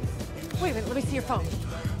 Star? Wait a minute, let me see your phone.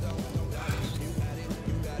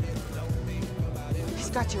 He's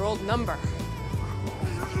got your old number.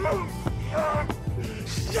 No!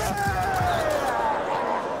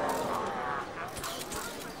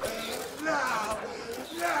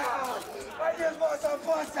 I just want some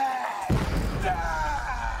pussy!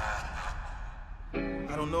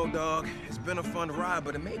 I don't know, dog. It's been a fun ride,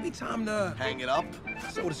 but it may be time to Hang it up?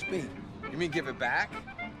 so to speak. You mean give it back?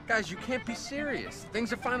 Guys, you can't be serious.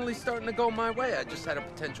 Things are finally starting to go my way. I just had a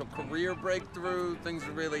potential career breakthrough. Things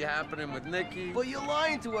are really happening with Nikki. But you're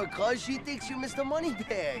lying to her, cuz she thinks you're Mr.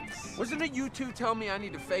 Moneybags. Wasn't it you two tell me I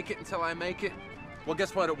need to fake it until I make it? Well,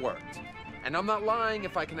 guess what? It worked. And I'm not lying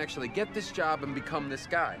if I can actually get this job and become this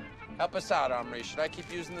guy. Help us out, Omri. Should I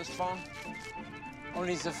keep using this phone?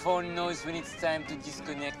 Only the phone knows when it's time to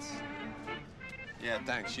disconnect. Yeah,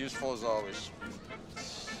 thanks. Useful as always.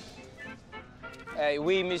 Hey,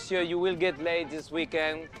 oui, monsieur, you will get laid this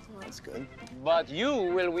weekend. Oh, that's good. But you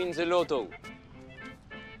will win the lotto.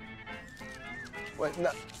 Wait,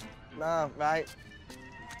 nah, right?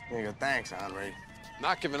 There you go. Thanks, Henry.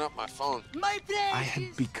 Not giving up my phone. My friend! I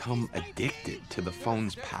had become addicted to the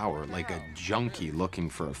phone's power, like a junkie looking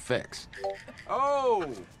for a fix.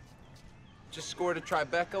 Oh! Just scored a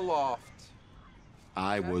Tribeca loft.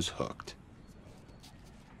 I was hooked.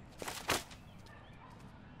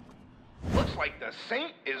 Looks like the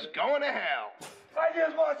Saint is going to hell. I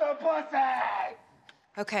just want some pussy!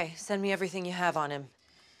 Okay, send me everything you have on him.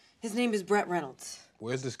 His name is Brett Reynolds.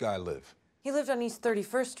 Where's this guy live? He lived on East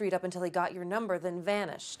 31st Street up until he got your number, then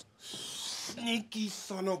vanished. Sneaky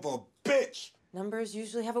son of a bitch! Numbers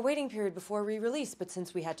usually have a waiting period before re-release, but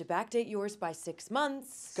since we had to backdate yours by 6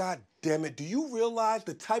 months... God damn it, do you realize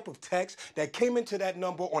the type of text that came into that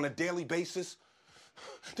number on a daily basis?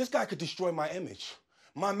 This guy could destroy my image,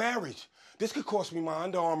 my marriage. This could cost me my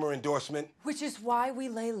Under Armour endorsement. Which is why we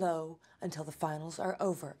lay low until the finals are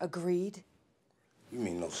over. Agreed? You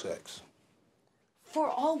mean no sex? For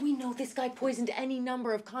all we know, this guy poisoned any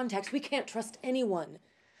number of contacts. We can't trust anyone.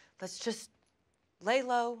 Let's just lay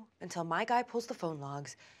low until my guy pulls the phone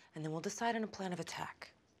logs, and then we'll decide on a plan of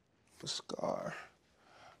attack. For Scar,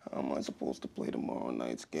 how am I supposed to play tomorrow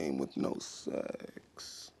night's game with no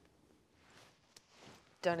sex?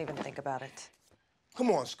 Don't even think about it. Come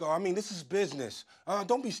on, Scar. I mean, this is business.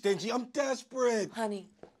 Don't be stingy. I'm desperate. Honey,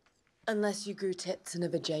 unless you grew tits and a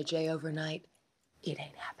JJ overnight, it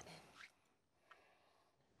ain't happening.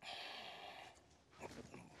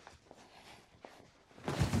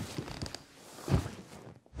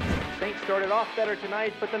 Saints started off better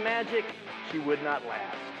tonight, but the magic, she would not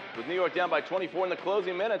last. With New York down by 24 in the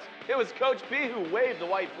closing minutes, it was Coach P who waved the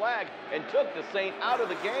white flag and took the Saint out of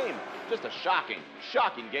the game. Just a shocking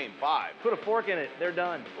Game 5. Put a fork in it. They're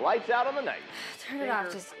done. Lights out on the night. Turn it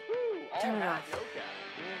off. Just turn it off.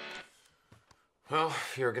 Well,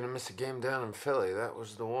 if you were gonna miss a game down in Philly, that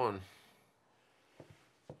was the one.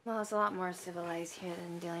 Well, it's a lot more civilized here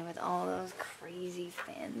than dealing with all those crazy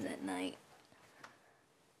fans at night.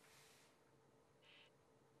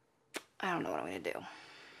 I don't know what I'm gonna do.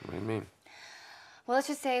 What do you mean? Well, let's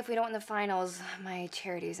just say if we don't win the finals, my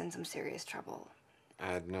charity's in some serious trouble. I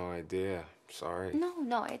had no idea. Sorry.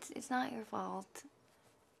 No, it's not your fault.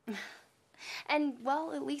 And,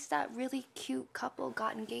 well, at least that really cute couple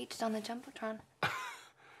got engaged on the Jumbotron.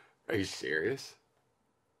 Are you serious?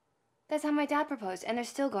 That's how my dad proposed, and they're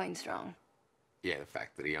still going strong. Yeah, the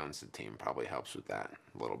fact that he owns the team probably helps with that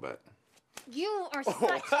a little bit. You are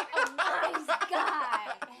such a nice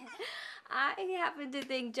guy. I happen to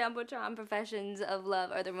think Jumbotron professions of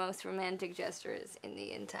love are the most romantic gestures in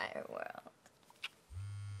the entire world.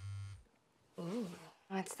 Ooh,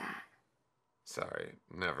 what's that? Sorry,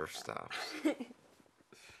 never stops.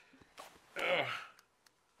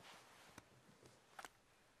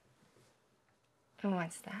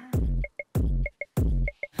 What's that?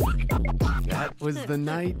 That was the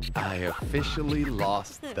night I officially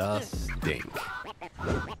lost the stink.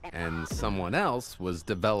 And someone else was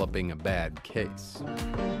developing a bad case.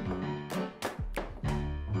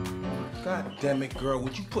 God damn it, girl,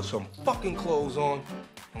 would you put some fucking clothes on?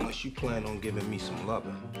 Unless you plan on giving me some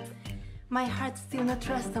loving. My heart still not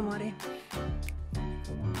trust, amore.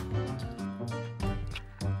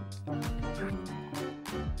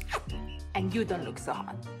 And you don't look so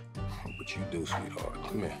hot. But you do, sweetheart.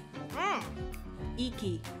 Come here.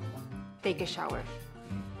 Iki, take a shower.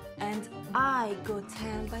 And I go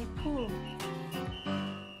tan by pool.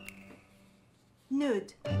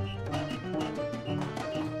 Nude.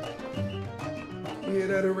 We had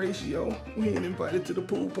that Horatio. We ain't invited to the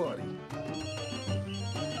pool party.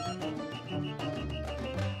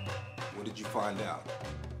 What did you find out?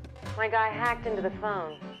 My guy hacked into the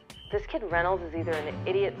phone. This kid Reynolds is either an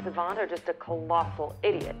idiot savant or just a colossal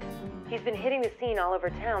idiot. He's been hitting the scene all over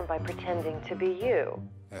town by pretending to be you.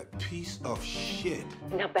 That piece of shit.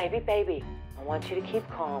 Now, baby, I want you to keep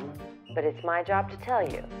calm, but it's my job to tell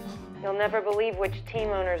you. You'll never believe which team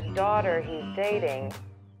owner's daughter he's dating.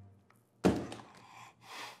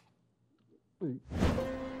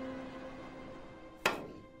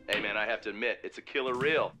 Hey, man, I have to admit, it's a killer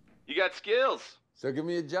reel. You got skills. So give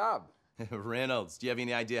me a job. Reynolds, do you have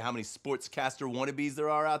any idea how many sportscaster wannabes there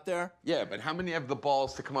are out there? Yeah, but how many have the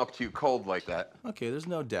balls to come up to you cold like that? Okay, there's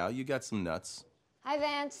no doubt. You got some nuts. Hi,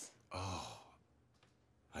 Vance. Oh,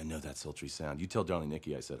 I know that sultry sound. You tell darling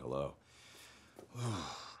Nikki I said hello.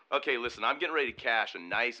 Okay, listen, I'm getting ready to cash a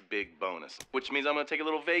nice big bonus, which means I'm gonna take a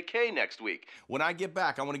little vacay next week. When I get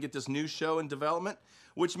back, I want to get this new show in development,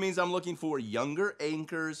 which means I'm looking for younger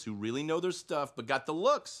anchors who really know their stuff but got the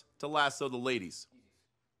looks to lasso the ladies.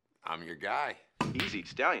 I'm your guy. Easy,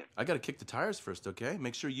 Stallion. I gotta kick the tires first, okay?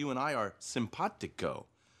 Make sure you and I are simpatico.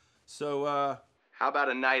 So, how about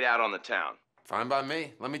a night out on the town? Fine by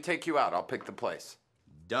me. Let me take you out. I'll pick the place.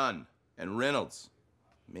 Done. And Reynolds,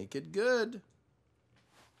 make it good.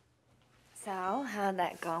 So, how'd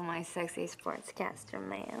that go, my sexy sportscaster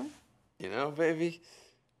man? You know, baby,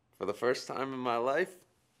 for the first time in my life,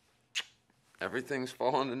 everything's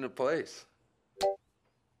fallen into place.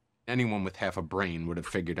 Anyone with half a brain would have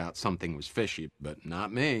figured out something was fishy, but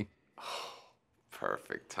not me. Oh,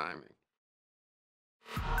 perfect timing.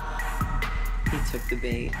 He took the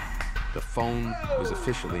bait. The phone was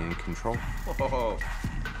officially in control. Oh,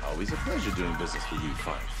 always a pleasure doing business with you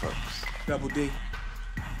fine folks. Double D,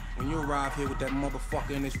 when you arrive here with that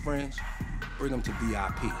motherfucker and his friends, bring them to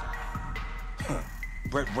VIP.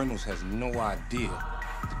 Brett Reynolds has no idea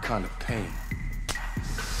the kind of pain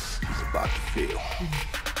he's about to feel.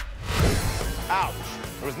 Ouch.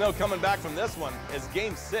 There was no coming back from this one as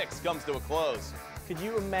Game 6 comes to a close. Could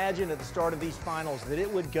you imagine at the start of these finals that it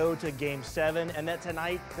would go to Game 7 and that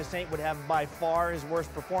tonight the Saint would have by far his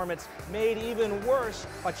worst performance, made even worse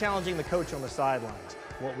by challenging the coach on the sidelines?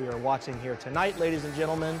 What we are watching here tonight, ladies and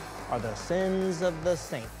gentlemen, are the sins of the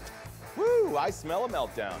Saint. Woo, I smell a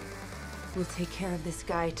meltdown. We'll take care of this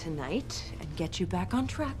guy tonight and get you back on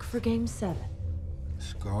track for Game 7.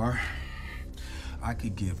 Scar, I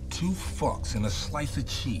could give 2 fucks and a slice of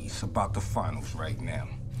cheese about the finals right now.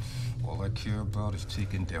 All I care about is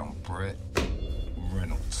taking down Brett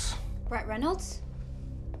Reynolds. Brett Reynolds?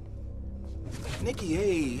 Nikki,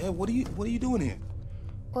 hey, what are you doing here?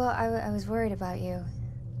 Well, I was worried about you,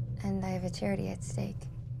 and I have a charity at stake.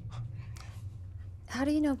 How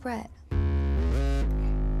do you know Brett?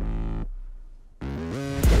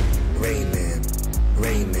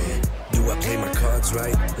 Rain Man, do I play my cards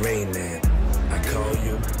right? Rain Man, I call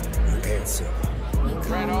you, you answer.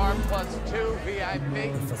 Red arm plus 2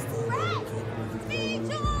 VIP.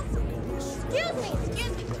 Excuse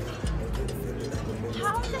me.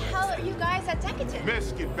 How the hell are you guys at Decadent?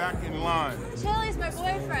 Miss, get back in line. Chili's my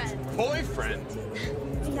boyfriend. Boyfriend?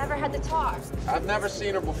 We never had to talk. I've never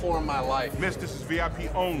seen her before in my life. Miss, this is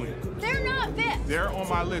VIP only. They're not VIP. They're on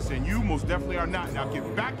my list, and you most definitely are not. Now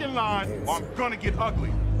get back in line, or I'm gonna get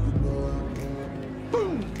ugly.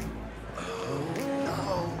 Boom!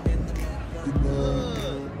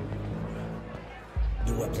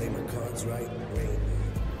 Do I play my cards right? Rain Man.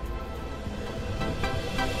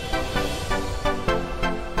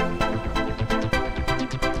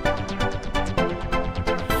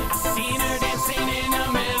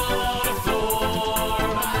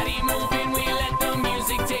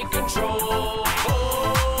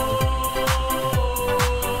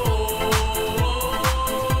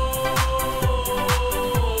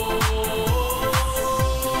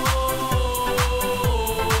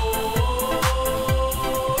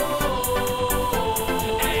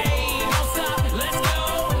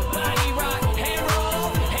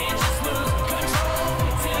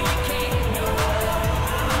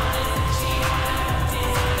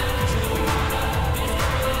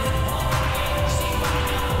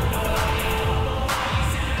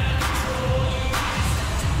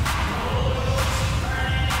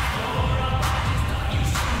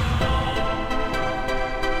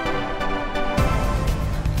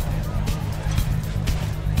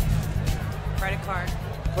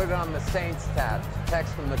 put it on the Saints tab.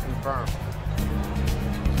 Text them to confirm.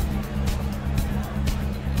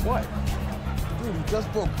 What? Dude, you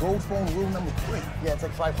just broke gold phone rule number 3. Yeah, it's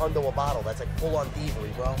like $500 a bottle. That's like full-on thievery,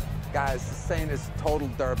 bro. Guys, the Saint is a total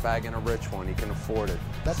dirtbag and a rich one. He can afford it.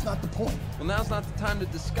 That's not the point. Well, now's not the time to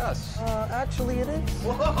discuss. Actually it is.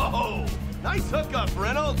 Whoa! Nice hookup,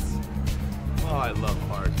 Reynolds. Oh, I love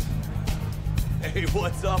hearts. Hey,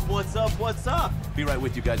 what's up, what's up, what's up? Be right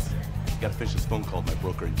with you guys. Gotta finish this phone call with my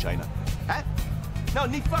broker in China. Huh? No,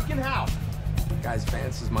 need fucking how? Guys,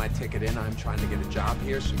 Vance is my ticket in. I'm trying to get a job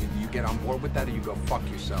here, so you get on board with that or you go fuck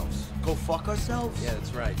yourselves. Go fuck ourselves? Yeah,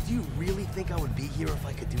 that's right. Do you really think I would be here if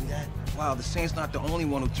I could do that? Wow, the Saint's not the only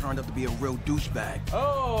one who turned out to be a real douchebag.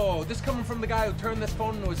 Oh, this coming from the guy who turned this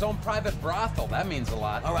phone into his own private brothel. That means a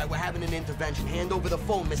lot. All right, we're having an intervention. Hand over the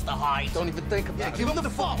phone, Mr. Hyde. Don't even think about it. Give him the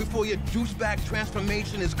phone before your douchebag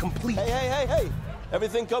transformation is complete. Hey.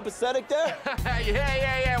 Everything copacetic there?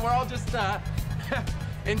 Yeah. We're all just,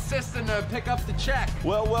 insisting to pick up the check.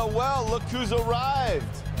 Well, look who's arrived.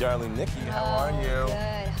 Darling Nikki, how are you?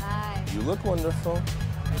 Good, hi. You look wonderful.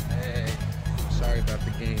 Hey, sorry about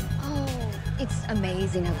the game. Oh, it's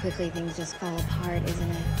amazing how quickly things just fall apart,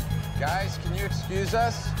 isn't it? Guys, can you excuse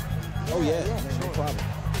us? Oh, yeah, no problem.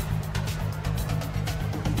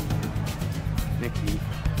 Nikki,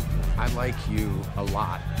 I like you a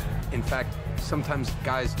lot. In fact, sometimes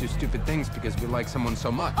guys do stupid things because we like someone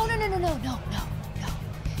so much. Oh, no.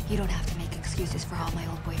 You don't have to make excuses for all my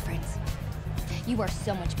old boyfriends. You are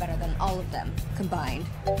so much better than all of them combined.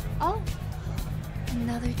 Oh,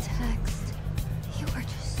 another text. You are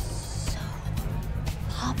just so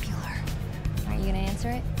popular. Are you gonna answer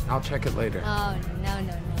it? I'll check it later. Oh, no.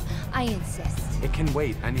 I insist. It can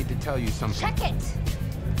wait. I need to tell you something. Check it!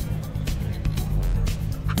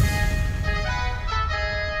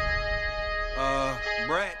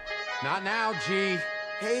 Brett. Not now, G.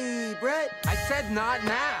 Hey, Brett. I said not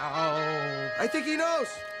now. I think he knows.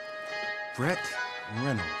 Brett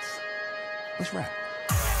Reynolds. Let's rap.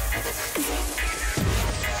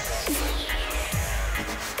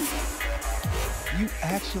 You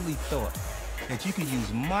actually thought that you could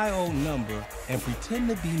use my old number and pretend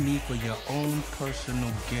to be me for your own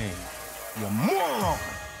personal gain. You moron!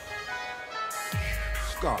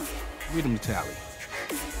 Scar, read him the tally.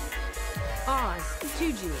 Oz,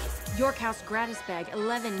 2 Gs. York House gratis bag,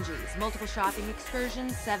 11 Gs. Multiple shopping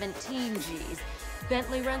excursions, 17 Gs.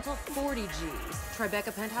 Bentley rental, 40 Gs.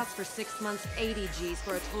 Tribeca penthouse for 6 months, 80 Gs,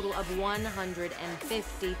 for a total of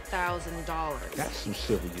 $150,000. That's some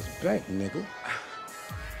serious bank, nigga.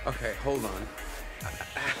 Okay, hold on.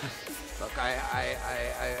 Look, I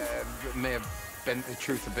may have bent the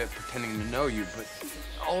truth a bit pretending to know you, but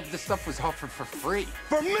all of this stuff was offered for free.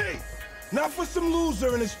 For me! Not for some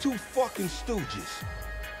loser and his 2 fucking stooges.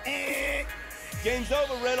 Game's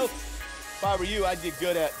over, Reynolds. If I were you, I'd get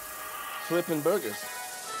good at flipping burgers.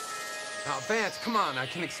 Now, Vance, come on, I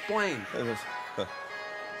can explain.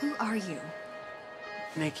 Who are you?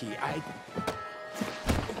 Nikki,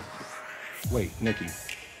 Wait, Nikki.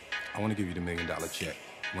 I want to give you the $1 million check,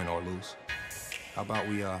 win or lose. How about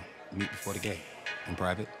we, meet before the game, in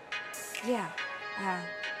private? Yeah,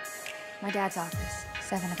 my dad's office,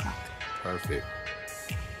 7 o'clock. Perfect.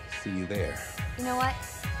 See you there. You know what?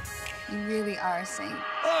 You really are a saint.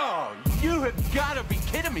 Oh, you have got to be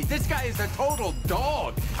kidding me. This guy is a total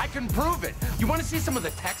dog. I can prove it. You want to see some of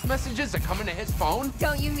the text messages that come into his phone?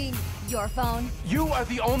 Don't you mean your phone? You are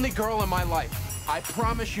the only girl in my life. I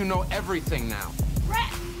promise you know everything now.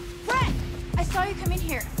 Brett! I saw you come in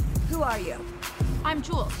here. Who are you? I'm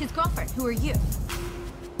Jules, his girlfriend. Who are you?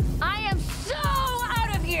 I am so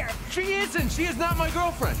out of here! She isn't. She is not my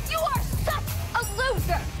girlfriend. You are such a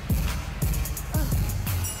loser!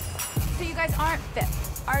 So you guys aren't fit,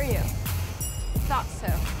 are you? Thought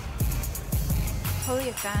so. Totally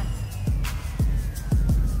a fan.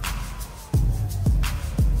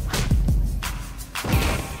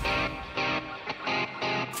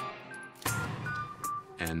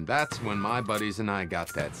 And that's when my buddies and I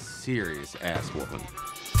got that serious ass whooping.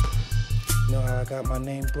 You know how I got my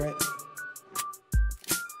name, Brett?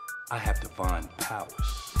 I have divine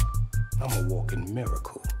powers. I'm a walking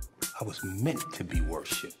miracle. I was meant to be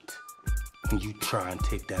worshipped. And you try and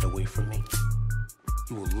take that away from me?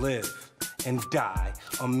 You will live and die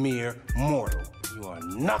a mere mortal. You are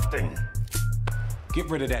nothing. Get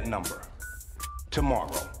rid of that number.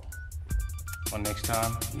 Tomorrow. Or next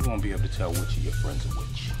time, you won't be able to tell which of your friends are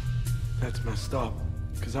which. That's messed up,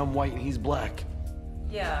 because I'm white and he's black.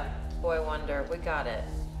 Yeah, boy wonder, we got it.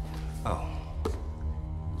 Oh,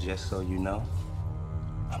 just so you know,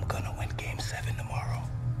 I'm gonna win Game 7 tomorrow.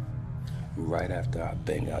 right after I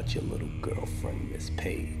bang out your little girlfriend, Miss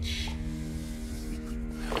Page.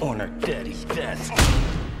 On her daddy's desk.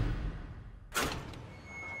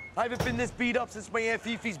 I haven't been this beat up since my Aunt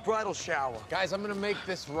Fifi's bridal shower. Guys, I'm gonna make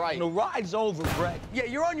this right. The ride's over, Brett. Yeah,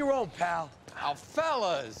 you're on your own, pal. Now,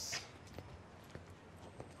 fellas.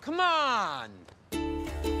 Come on.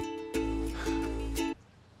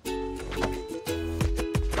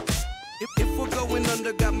 If we're going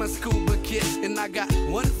under, got my scuba kit. And I got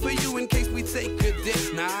one for you in case we take a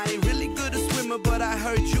dip. Now, I ain't really good a swimmer, but I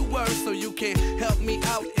heard you were. So you can help me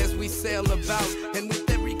out as we sail about. And with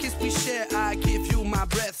every kiss we share, I give you my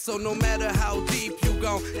breath. So no matter how deep you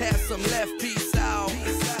gon' have some left, peace out.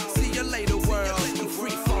 See you later, world. I'm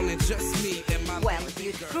free falling, just me and my... Well,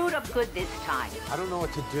 you screwed up good this time. I don't know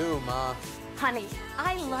what to do, Ma. Honey,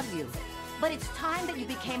 I love you, but it's time that you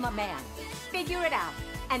became a man. Figure it out,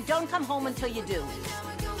 and don't come home until you do.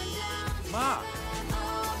 Ma.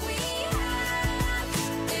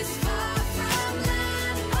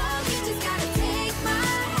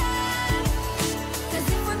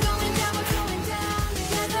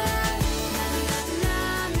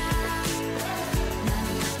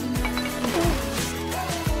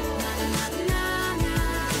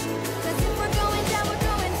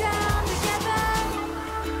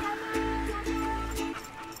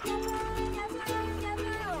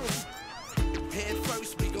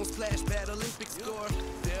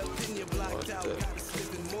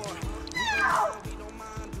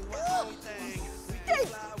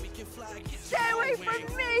 Stay away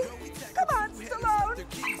from me! Come on,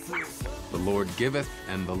 Stallone! The Lord giveth,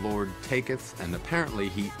 and the Lord taketh, and apparently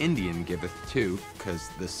he Indian giveth too, 'cause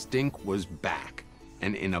the stink was back,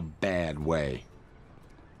 and in a bad way.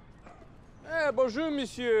 Eh, bonjour,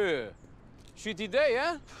 monsieur. Shitty day,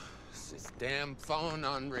 hein? This damn phone,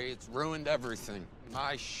 Henri, it's ruined everything.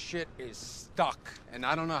 My shit is stuck, and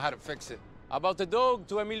I don't know how to fix it. How about the dog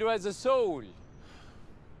to ameliorate the soul?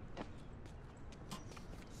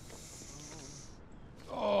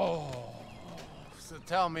 Oh. So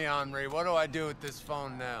tell me, Henri, what do I do with this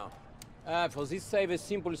phone now? For this I have a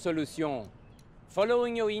simple solution.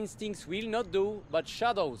 Following your instincts will not do, but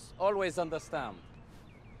shadows always understand.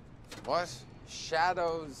 What?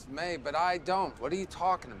 Shadows may, but I don't. What are you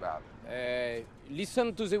talking about?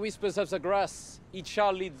 Listen to the whispers of the grass. It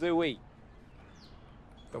shall lead the way.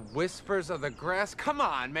 The whispers of the grass? Come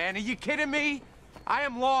on, man. Are you kidding me? I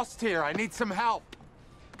am lost here. I need some help.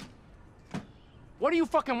 What do you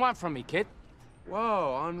fucking want from me, kid?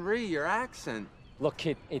 Whoa, Henri, your accent. Look,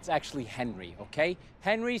 kid, it's actually Henry, okay?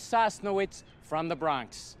 Henry Sosnowitz from the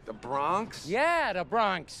Bronx. The Bronx? Yeah, the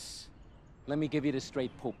Bronx. Let me give you the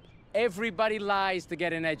straight poop. Everybody lies to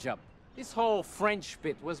get an edge up. This whole French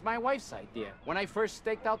bit was my wife's idea. When I first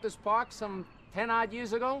staked out this park some 10-odd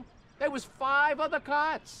years ago, there was 5 other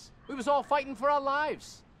carts. We was all fighting for our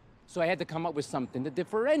lives. So I had to come up with something to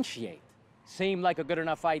differentiate. Seemed like a good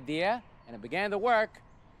enough idea, and it began to work,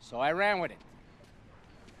 so I ran with it.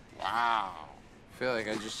 Wow. I feel like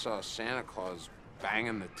I just saw Santa Claus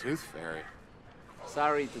banging the Tooth Fairy.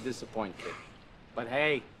 Sorry to disappoint, kid. But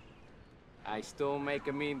hey, I still make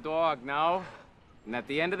a mean dog, no? And at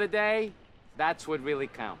the end of the day, that's what really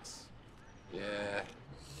counts. Yeah.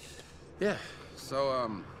 Yeah.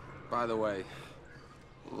 So, by the way,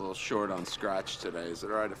 a little short on scratch today. Is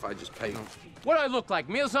it all right if I just pay? What do I look like?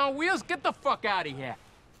 Meals on Wheels? Get the fuck out of here.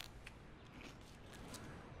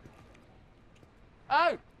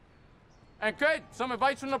 Hey! And kid, some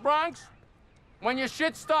advice from the Bronx? When your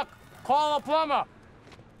shit's stuck, call a plumber.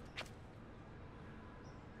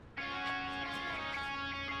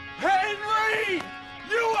 Henry!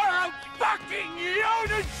 You are a fucking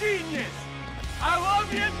Yoda genius! I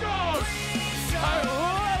love you, dog! I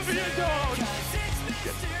love you, dog!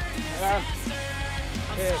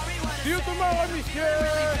 See you tomorrow,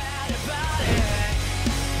 monsieur!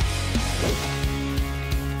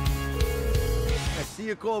 I see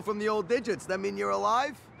a call from the old digits. That mean you're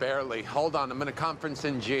alive? Barely. Hold on, I'm in a conference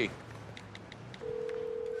in G.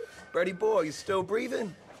 Brady boy, you still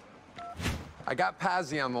breathing? I got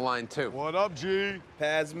Pazzy on the line, too. What up, G?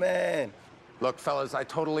 Paz man. Look, fellas, I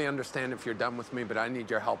totally understand if you're done with me, but I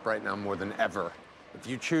need your help right now more than ever. If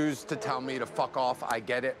you choose to tell me to fuck off, I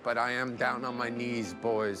get it, but I am down on my knees,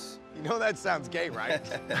 boys. You know that sounds gay, right?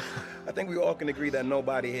 I think we all can agree that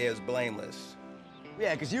nobody here is blameless.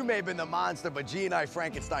 Yeah, because you may have been the monster, but G and I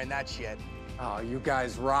Frankenstein that shit. Oh, you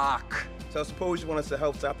guys rock. So suppose you want us to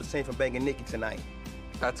help stop the Saint from banging Nikki tonight.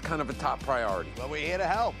 That's kind of a top priority. Well, we're here to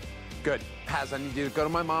help. Good. Paz, I need you to go to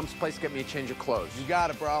my mom's place, get me a change of clothes. You got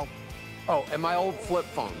it, bro. Oh, and my old flip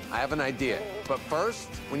phone. I have an idea. But first,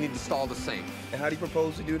 we need to stall the Saint. And how do you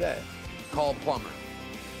propose to do that? Call a plumber.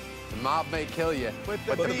 mob may kill you, but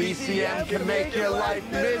the BCM can make your life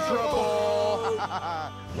miserable.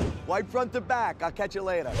 White front to back. I'll catch you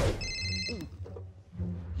later.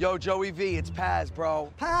 Yo, Joey V, it's Paz,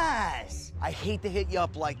 bro. Paz! I hate to hit you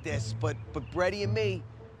up like this, but Brady and me,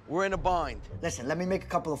 we're in a bind. Listen, let me make a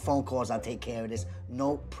couple of phone calls. I'll take care of this.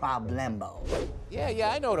 No problemo.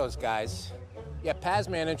 Yeah, I know those guys. Yeah, Paz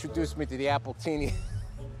man introduced me to the Appletini.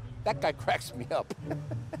 That guy cracks me up.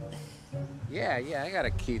 Yeah, I got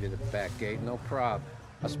a key to the back gate, no problem.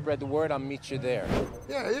 I'll spread the word, I'll meet you there.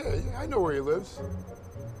 Yeah, I know where he lives.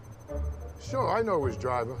 Sure, I know his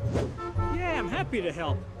driver. Yeah, I'm happy to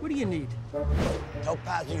help. What do you need? Tell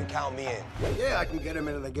Paz you can count me in. Yeah, I can get him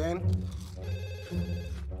into the game.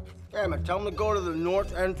 Yeah, man, tell him to go to the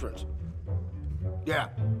north entrance. Yeah.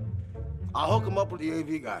 I'll hook him up with the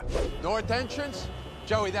AV guy. North entrance?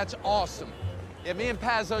 Joey, that's awesome. Yeah, me and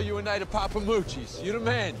Paz owe you a night of Papamucci's. You the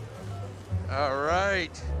man. All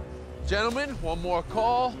right. Gentlemen, one more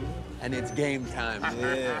call, and it's game time.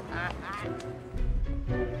 Yeah.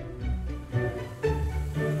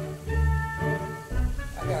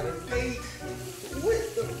 I got a date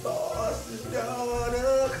with the boss's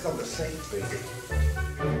daughter, because I'm the Saint, baby.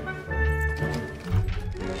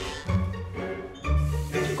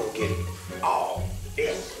 Then you go get all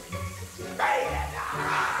this bad.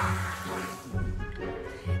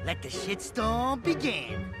 Let the shitstorm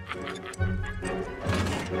begin.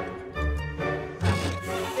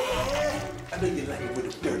 I know you like it when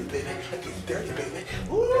it's dirty, baby. I get dirty, baby.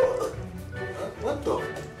 Ooh. What the?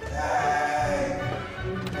 Hey.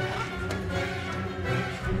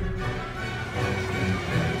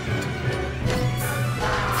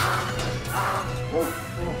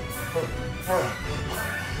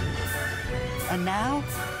 And now,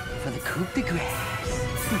 for the coup de grace.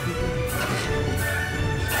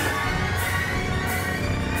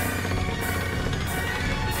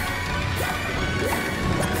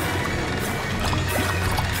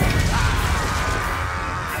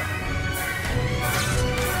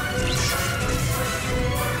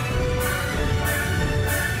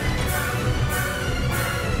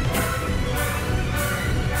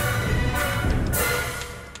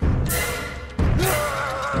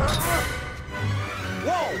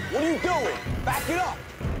 What are you doing? Back it up.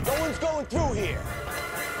 No one's going through here.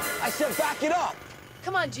 I said back it up.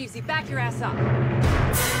 Come on, Jeezy, back your ass up.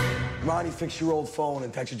 Ronnie fixed your old phone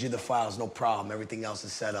and texted you the files. No problem. Everything else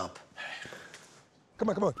is set up. Come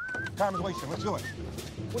on. Time is wasting. Let's do it.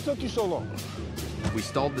 What took you so long? We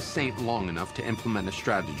stalled the Saint long enough to implement a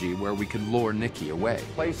strategy where we could lure Nikki away.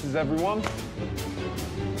 Places, everyone.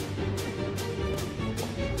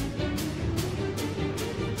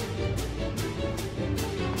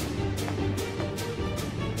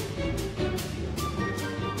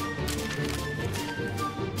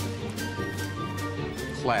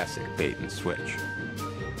 Classic bait and switch.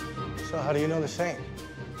 So how do you know the Saint?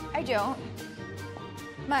 I don't.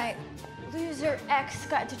 My loser ex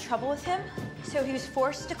got into trouble with him, so he was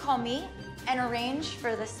forced to call me and arrange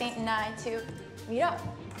for the Saint and I to meet up.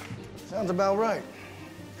 Sounds about right.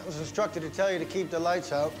 I was instructed to tell you to keep the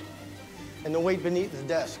lights out and to wait beneath the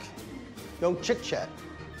desk. No chit-chat.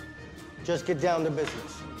 Just get down to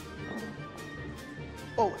business.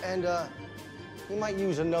 Oh, and he might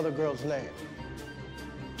use another girl's name.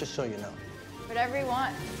 Just so you know. Whatever you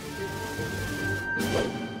want.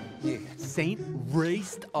 Yeah. Saint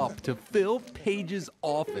raced up to Phil Page's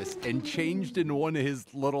office and changed in one of his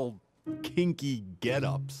little kinky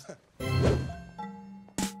get-ups.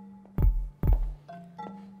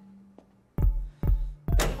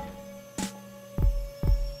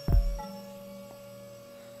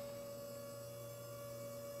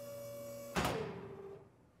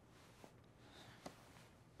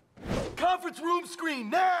 Conference room screen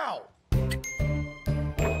now!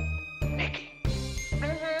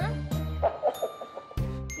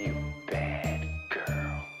 You bad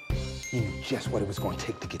girl. You knew just what it was going to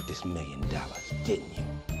take to get this $1 million, didn't you?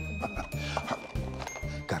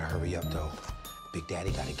 Gotta hurry up, though. Big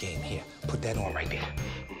Daddy got a game here. Put that on right there.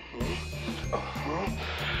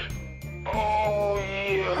 Oh,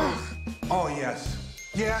 yeah. Oh, yes.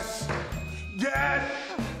 Yes. Yes!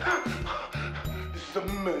 This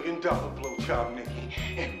is $1 million blowjob, Nikki.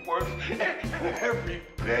 And worth every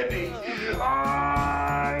penny.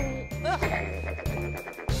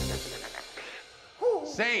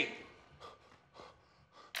 Saint.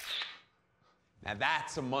 Now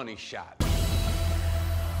that's a money shot.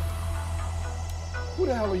 Who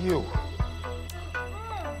the hell are you?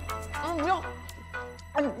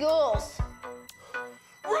 I'm girls.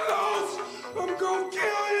 Reynolds! I'm gonna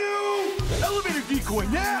kill you! Elevator decoy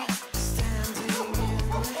now!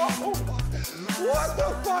 What the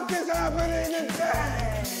fuck is happening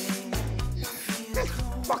today? Get this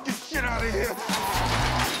fucking shit out of here.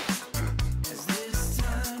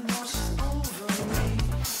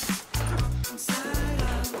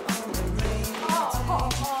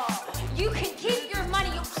 You can keep your money,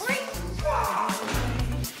 you creep!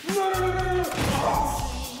 No.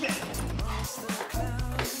 Oh, shit.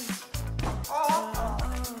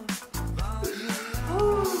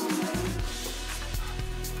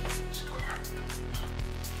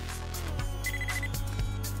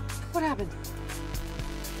 What happened?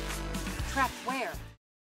 Trapped where?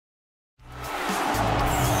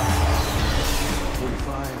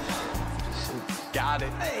 45. Got it.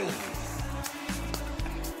 Hey.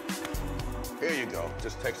 Here you go.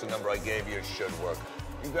 Just text the number I gave you. It should work.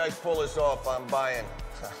 You guys pull this off, I'm buying.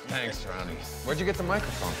 Thanks, Ronnie. Where'd you get the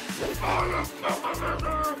microphone?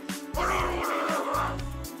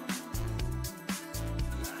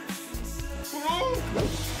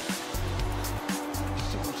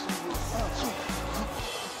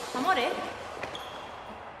 Amore,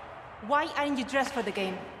 why aren't you dressed for the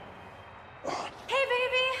game? Hey,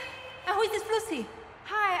 baby! And who is this Lucy?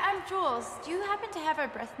 Hi, I'm Jules. Do you happen to have a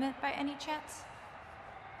breath mint by any chance?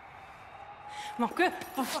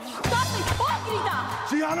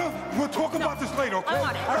 Gianna, we'll talk about this later, okay? I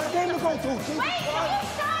want it. I have a game to go to. Wait, can you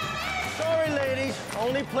sign it? Sorry, ladies.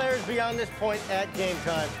 Only players beyond this point at game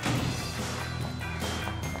time.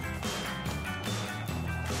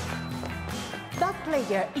 That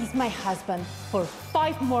player is my husband for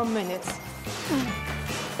 5 more minutes.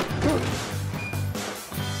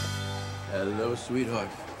 Hello, sweetheart.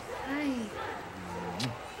 Hi.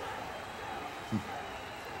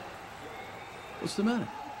 What's the matter?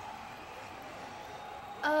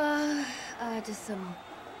 Just some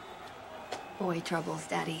boy troubles,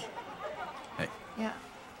 Daddy. Hey, Yeah.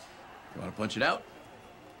 you want to punch it out?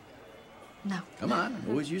 No. Come on, I'm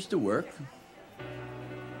always used to work.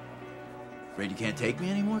 Afraid you can't take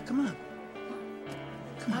me anymore? Come on.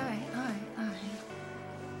 Come on. All right.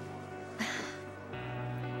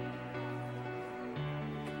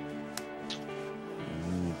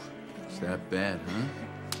 Ooh, it's that bad, huh?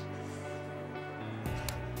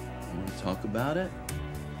 You want to talk about it?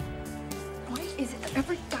 Why is it that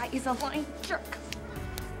every guy is a lying jerk?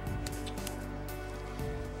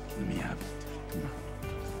 Let me have it. Come on.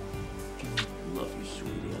 I love you,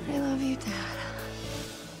 sweetie. I love you, Dad.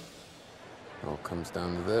 It all comes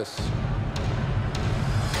down to this.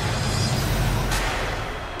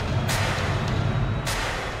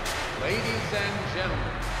 Ladies and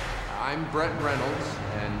gentlemen, I'm Brett Reynolds,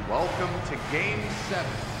 and welcome to Game 7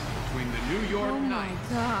 between the New York Knights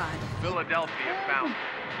God. and Philadelphia Fountain.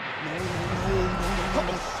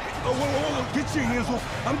 Whoa, get your hands off.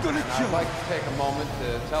 I'm gonna kill I'd like to take a moment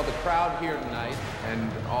to tell the crowd here tonight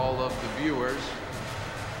and all of the viewers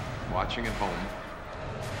watching at home,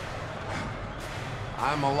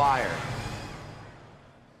 I'm a liar.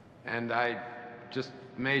 And I just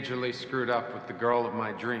majorly screwed up with the girl of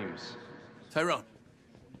my dreams. Tyrone,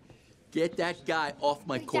 get that guy off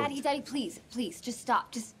my court. Daddy, please, just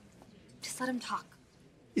stop. Just let him talk.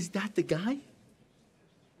 Is that the guy?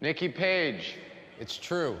 Nikki Page, it's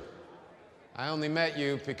true. I only met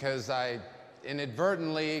you because I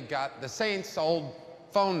inadvertently got the Saints' old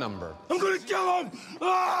phone number. I'm gonna kill him!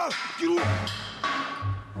 Ah! You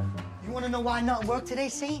wanna know why nothing worked today,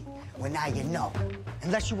 Saint? Well, now you know.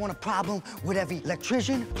 Unless you want a problem with every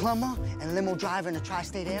electrician, plumber, and limo driver in the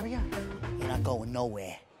tri-state area, you're not going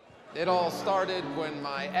nowhere. It all started when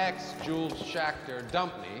my ex, Jules Schachter,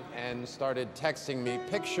 dumped me and started texting me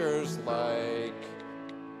pictures like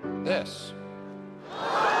this.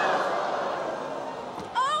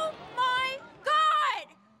 Oh my God!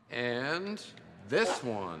 And this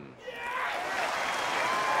one.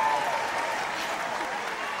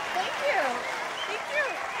 Thank you.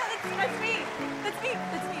 Yeah, that's me. That's me.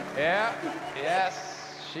 Yeah, yes,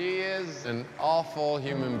 she is an awful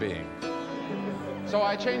human being. So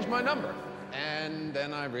I changed my number, and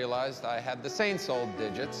then I realized I had the Saints' old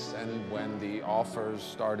digits, and when the offers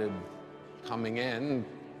started coming in,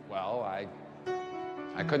 well, I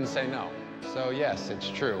couldn't say no. So yes, it's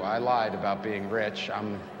true, I lied about being rich.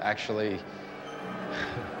 I'm actually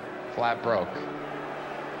flat broke.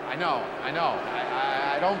 I know,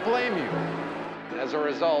 I don't blame you. As a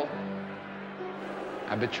result,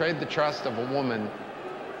 I betrayed the trust of a woman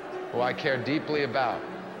who I care deeply about.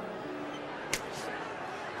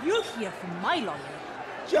 You'll hear from my lawyer.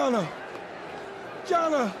 Gianna,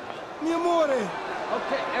 mi amore.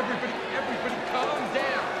 Okay, everybody calm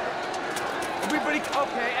down. Everybody,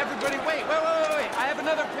 wait. I have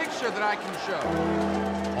another picture that I can show.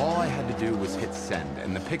 All I had to do was hit send,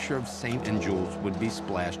 and the picture of Saint and Jules would be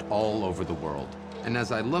splashed all over the world. And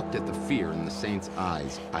as I looked at the fear in the Saint's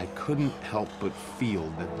eyes, I couldn't help but feel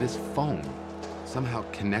that this phone somehow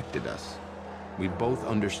connected us. We both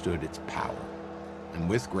understood its power. And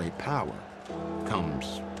with great power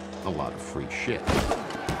comes a lot of free shit.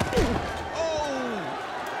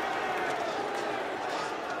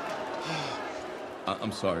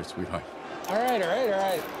 I'm sorry, sweetheart. All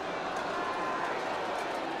right.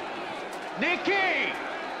 Nikki!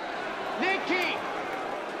 Nikki!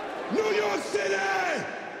 New York City!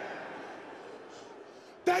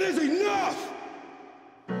 That is enough!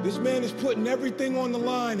 This man is putting everything on the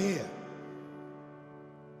line here.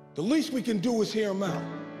 The least we can do is hear him out.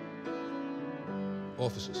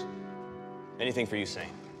 Officers. Anything for you, Saint.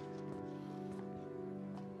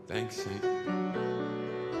 Thanks, Saint.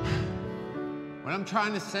 What I'm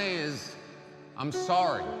trying to say is, I'm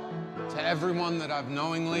sorry to everyone that I've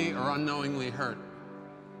knowingly or unknowingly hurt.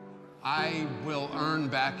 I will earn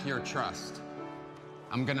back your trust.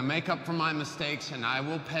 I'm gonna make up for my mistakes, and I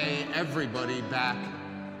will pay everybody back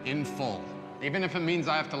in full. Even if it means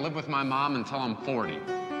I have to live with my mom until I'm 40.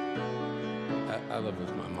 I live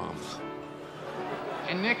with my mom.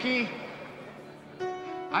 And Nikki,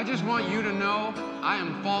 I just want you to know I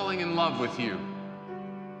am falling in love with you.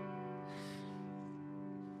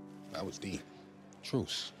 That was deep.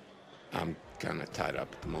 Truce. I'm kind of tied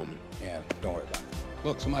up at the moment. Yeah, don't worry about it.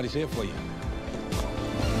 Look, somebody's here for you.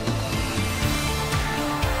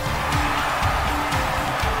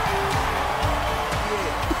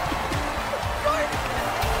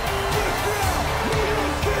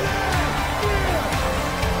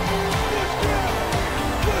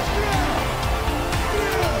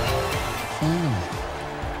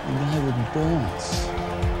 Bones.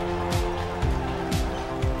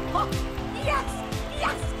 Oh,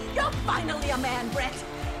 yes! You're finally a man, Brett.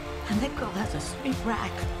 And that girl has a sweet rack.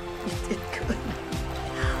 You did good.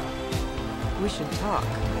 We should talk.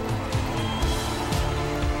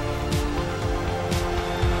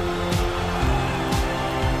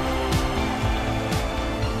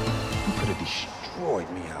 You could have destroyed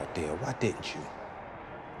me out there. Why didn't you?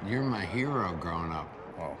 You're my hero growing up.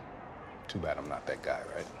 Well, too bad I'm not that guy,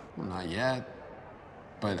 right? Well, not yet.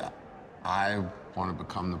 But I want to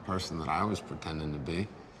become the person that I was pretending to be.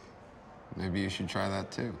 Maybe you should try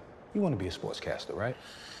that too. You want to be a sportscaster, right?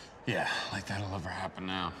 Yeah, like that'll ever happen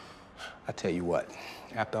now. I tell you what,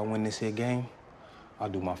 after I win this here game, I'll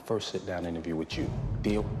do my first sit-down interview with you.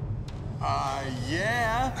 Deal?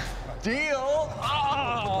 Yeah. Deal.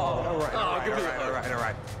 Oh. All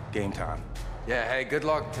right. Game time. Yeah, hey, good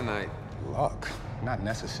luck tonight. Luck? Not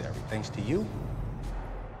necessary. Thanks to you.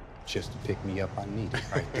 Just to pick me up, I need it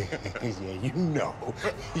right there. Yeah, you know.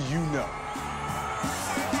 You know.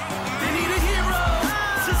 They need a hero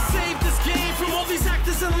to save this game from all these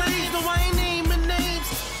actors and lames. No, I ain't naming names.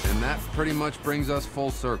 And that pretty much brings us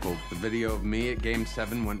full circle. The video of me at Game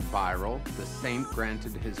 7 went viral. The Saint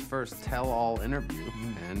granted his first tell-all interview.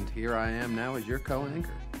 And here I am now as your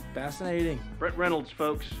co-anchor. Fascinating. Brett Reynolds,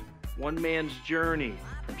 folks. One man's journey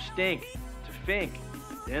from stink to fink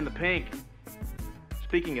to in the pink.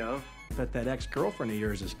 Speaking of, I bet that ex-girlfriend of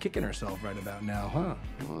yours is kicking herself right about now, huh?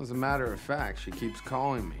 Well, as a matter of fact, she keeps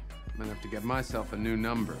calling me. I'm gonna have to get myself a new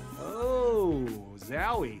number. Oh,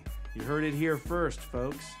 Zowie. You heard it here first,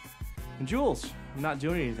 folks. And Jules, I'm not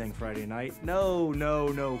doing anything Friday night. No,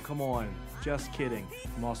 come on. Just kidding.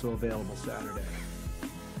 I'm also available Saturday.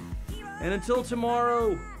 And until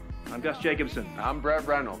tomorrow, I'm Gus Jacobson. I'm Brett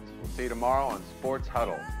Reynolds. We'll see you tomorrow on Sports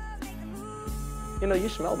Huddle. You know, you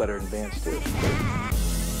smell better in Vans, too.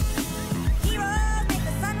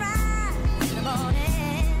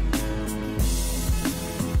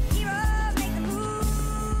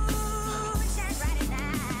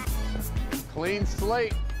 Clean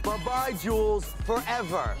slate. Bye-bye, Jules.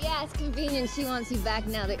 Forever. Yeah, it's convenient she wants you back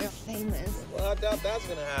now that you're famous. Well, I doubt that's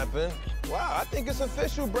gonna happen. Wow, I think it's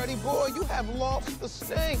official, Brady boy. You have lost the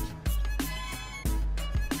stink.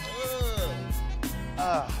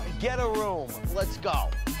 Get a room. Let's go.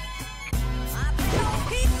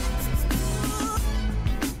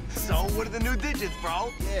 So, what are the new digits,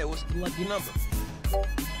 bro? Yeah, what's the lucky number?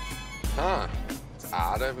 Huh. It's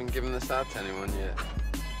odd I haven't given this out to anyone yet.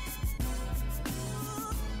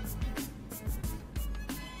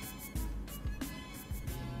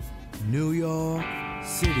 New York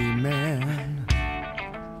City man.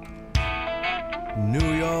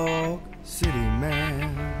 New York City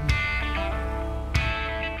man.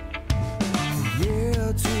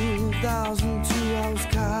 Year 2002, I was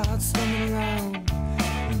caught stumbling around,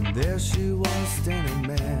 and there she was standing,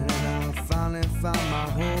 man, and I finally found my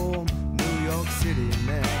home, New York City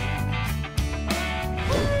man.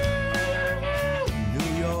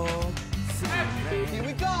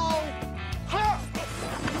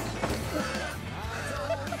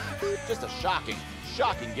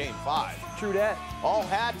 shocking Game 5. True that. All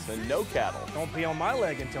hats and no cattle. Don't pee on my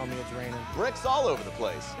leg and tell me it's raining. Bricks all over the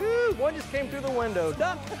place. Ooh, one just came through the window.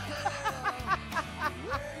 Dump.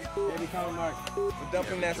 Baby, coming, Mark. We're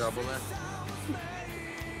dumping that. Trouble there?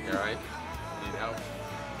 You all right? Need help?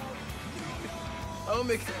 Oh,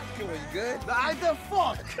 Mick, you good? I the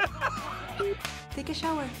fuck? Take a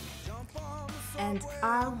shower. And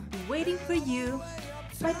I'll be waiting for you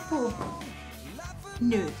by the pool.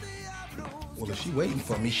 Nude. Well, if she waiting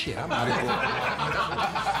for me, shit, I'm out of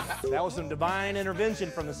here. That was some divine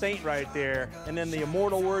intervention from the Saint right there. And then the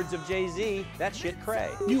immortal words of Jay-Z, that shit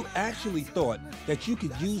cray. You actually thought that you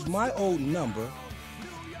could use my old number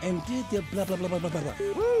and did the blah, blah, blah, blah, blah, blah.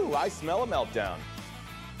 Woo, I smell a meltdown.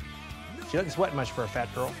 She doesn't sweat much for a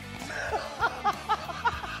fat girl.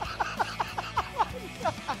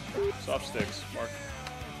 Soft sticks, Mark.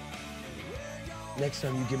 Next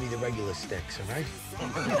time you give me the regular sticks, all right?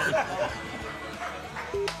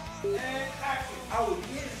 I was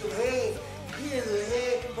getting some head. Getting some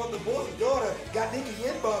head from the boss's daughter. Got Nikki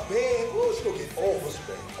in my bed. Ooh, she's gonna get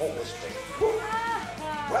overspent.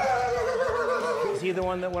 Is he the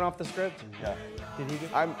one that went off the script? Yeah. Did he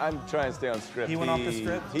get? I'm trying to stay on script. He went off the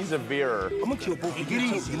script? He's a veerer. I'm gonna kill both of you. Get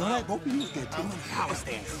easy, you know that? Both of you get 10 minutes power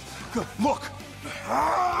standing. Look!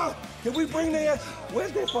 Ah! Can we bring their ass?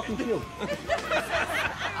 Where's their fucking kill?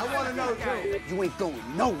 I want to know, too. You ain't going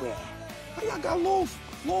nowhere. Hey, I got little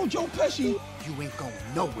Joe Pesci. You ain't going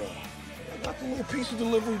nowhere. I got the little pizza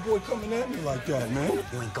delivery boy coming at me like that, man.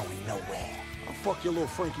 You ain't going nowhere. I'll fuck your little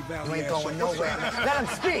Frankie Valley You ain't ass going up. nowhere. Let him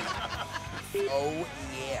speak. Oh,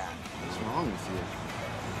 yeah. What's wrong with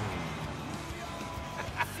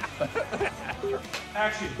you?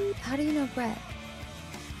 Action. How do you know Brett?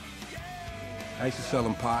 I used to sell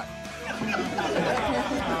him pot.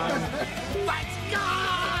 Let's go!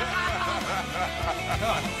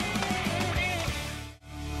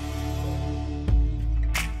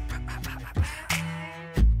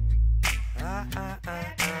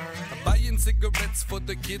 Buying cigarettes for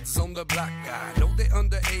the kids on the block. I know they're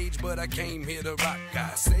underage, but I came here to rock.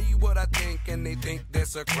 I say what I think and they think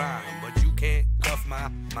that's a crime, but you can't cuff my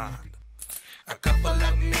mind. A couple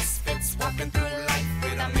of misfits walking through life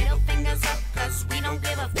with our middle fingers up, cause we don't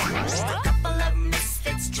give a fuck. A couple of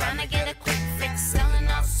misfits trying to get a quick fix, selling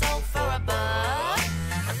our soul for a buck.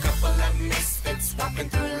 A couple of misfits walking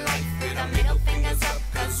through life with our middle fingers up,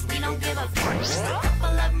 cause we don't give a fuck. A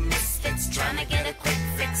couple of misfits trying to get a quick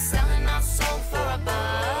fix, selling our soul for a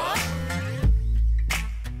buck.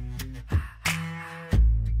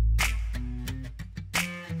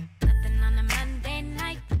 Nothing on a Monday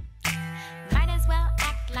night. Might as well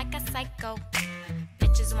act like a psycho.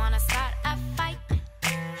 Bitches wanna start a fight.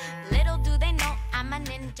 Little do they know I'm a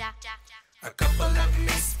ninja. A couple of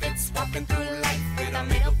misfits walking through life with our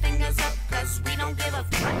middle fingers up, cause we don't give a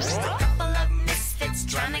fuck. A couple of misfits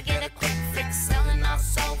trying to get a quick fix, selling our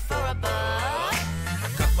soul for a buck. A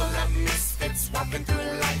couple of misfits walking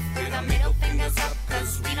through life with our middle fingers up,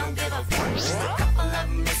 cause we don't give a fuck. A couple of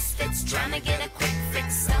misfits trying to get a quick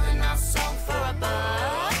fix, selling our soul for a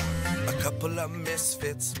buck. A couple of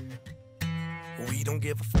misfits, we don't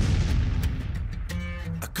give a fuck.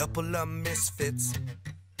 A couple of misfits,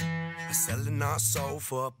 selling our soul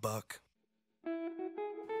for a buck.